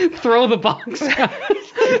finish, throw the box out,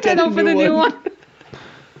 and a open new a new one. one.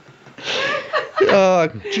 Oh,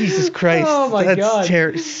 Jesus Christ. Oh my That's God.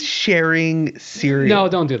 sharing cereal. No,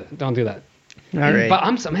 don't do that. Don't do that. All right. But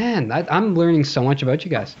I'm learning so much about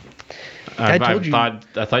you guys. I told you. I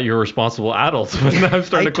thought you were responsible adults, but now I'm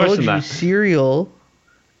starting I to told question you that. cereal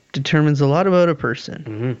determines a lot about a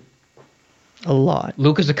person. A lot.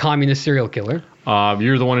 Luke is a communist serial killer.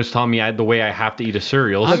 You're the one who's telling me the way I have to eat a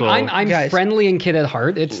cereal. So I'm Guys. friendly and kid at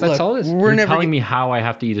heart. That's Look, all it is. we're you're never telling gonna- me how I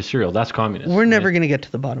have to eat a cereal. That's communist. We're never going to get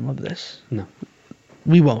to the bottom of this. No.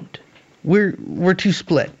 We won't. We're too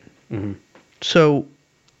split. So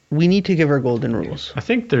we need to give our golden rules. I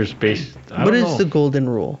think there's What is the golden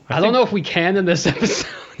rule? I don't know if we can in this episode.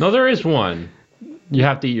 No, there is one. You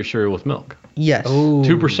have to eat your cereal with milk. Yes. Ooh.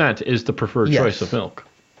 2% is the preferred Yes. choice of milk.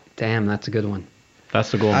 Damn, that's a good one.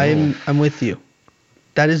 That's the golden rule. I'm with you.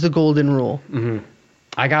 That is the golden rule.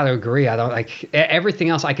 I gotta agree. I don't like everything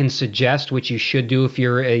else I can suggest, which you should do if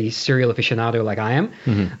you're a cereal aficionado like I am.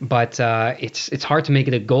 But it's hard to make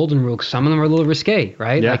it a golden rule because some of them are a little risque,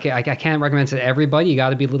 right? Yeah. Like I can't recommend it to everybody. You got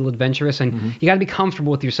to be a little adventurous and you got to be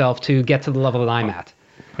comfortable with yourself to get to the level that I'm at.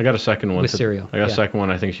 I got a second one. With cereal, I got yeah. a second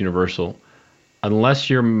one I think is universal. Unless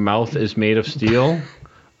your mouth is made of steel,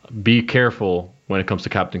 be careful when it comes to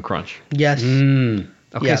Captain Crunch. Yes.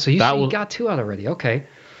 Okay, Yeah, so you that will- got 2 out already. Okay.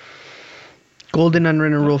 Golden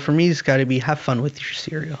unwritten rule for me has got to be have fun with your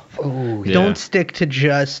cereal. Oh, Yeah. Don't stick to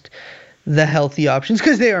just the healthy options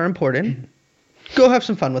because they are important. Go have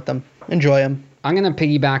some fun with them. Enjoy them. I'm going to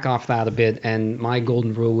piggyback off that a bit, and my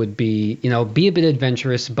golden rule would be, be a bit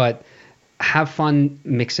adventurous, but have fun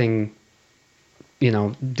mixing,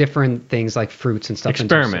 different things like fruits and stuff into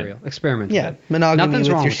Experiment. cereal. Experiment. Yeah, with it. monogamy Nothing's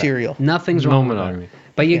with wrong your that. cereal. Nothing's No wrong with monogamy. that.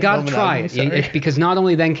 But you Yeah, got no to try monogamy, it sorry. because not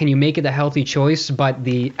only then can you make it a healthy choice, but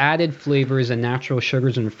the added flavors and natural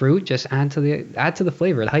sugars and fruit just add to the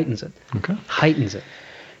flavor. It heightens it. Okay. Heightens it.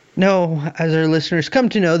 No, as our listeners come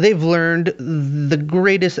to know, they've learned the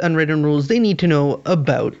greatest unwritten rules they need to know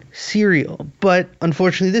about cereal. But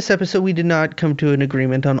unfortunately, this episode, we did not come to an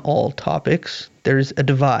agreement on all topics. There's a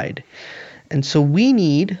divide. And so we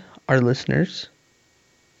need our listeners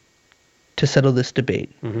to settle this debate.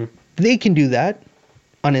 They can do that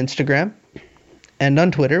on Instagram and on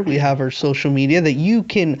Twitter. We have our social media that you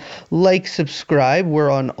can like, subscribe. We're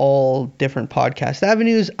on all different podcast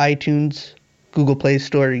avenues, iTunes, Google Play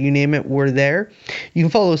Store, you name it, we're there. You can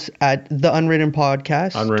follow us at the Unwritten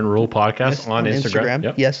Podcast. Unwritten Rule Podcast Yes, on Instagram.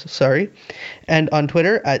 Yep. Yes, sorry. And on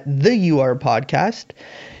Twitter at the UR Podcast.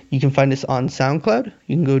 You can find us on SoundCloud.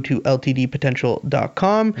 You can go to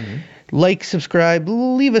ltdpotential.com. Like, subscribe,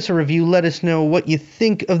 leave us a review. Let us know what you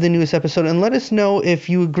think of the newest episode. And let us know if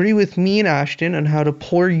you agree with me and Ashton on how to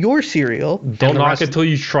pour your cereal. Don't knock it till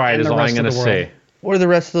you try it, is all I'm going to say. Or the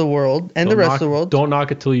rest of the world. And the rest of the world. Don't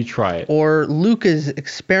knock it till you try it. Or Luca's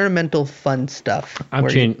experimental fun stuff. Pour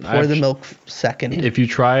the milk second. If you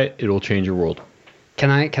try it, it'll change your world. Can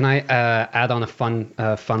I add on a fun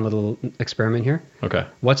little experiment here? Okay.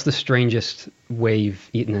 What's the strangest way you've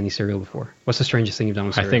eaten any cereal before? What's the strangest thing you've done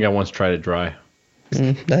with cereal? I think I once tried it dry.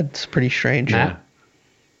 That's pretty strange. Matt?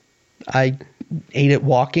 I ate it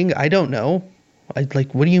walking. I don't know.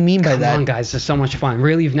 What do you mean by that? Come on, guys. This is so much fun.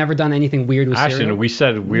 Really, you've never done anything weird with cereal? Ashton, we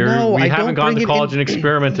said we No, I haven't don't gone bring to it college in- and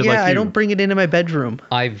experimented Yeah, like you. I don't bring it into my bedroom.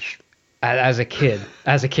 As a kid,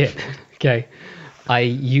 okay, I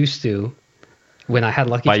used to, when I had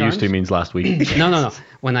Lucky By Charms. used to means last week. No.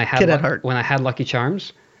 When I had Kid at heart. when I had Lucky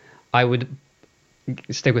Charms, I would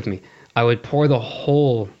stick with me. I would pour the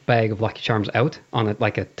whole bag of Lucky Charms out on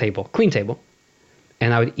a table, clean table,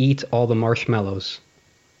 and I would eat all the marshmallows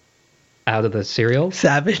out of the cereal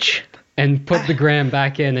Savage. and put the gram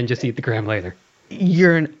back in and just eat the gram later.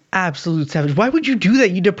 You're an absolute savage. Why would you do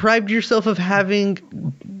that? You deprived yourself of having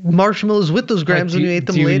marshmallows with those grams when you ate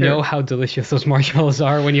them do later. you know how delicious those marshmallows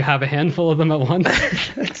are when you have a handful of them at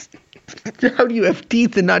once? How do you have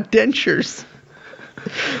teeth and not dentures?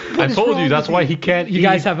 I told you that's why he can't eat. You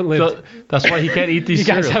guys haven't lived. That's why he can't eat these You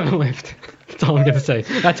guys cereals. haven't lived. That's all I'm going to say.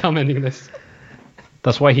 That's how I'm ending this.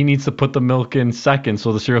 That's why he needs to put the milk in second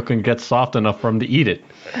so the cereal can get soft enough for him to eat it.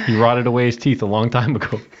 He rotted away his teeth a long time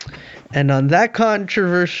ago. And on that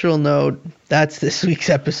controversial note, that's this week's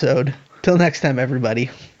episode. Till next time, everybody.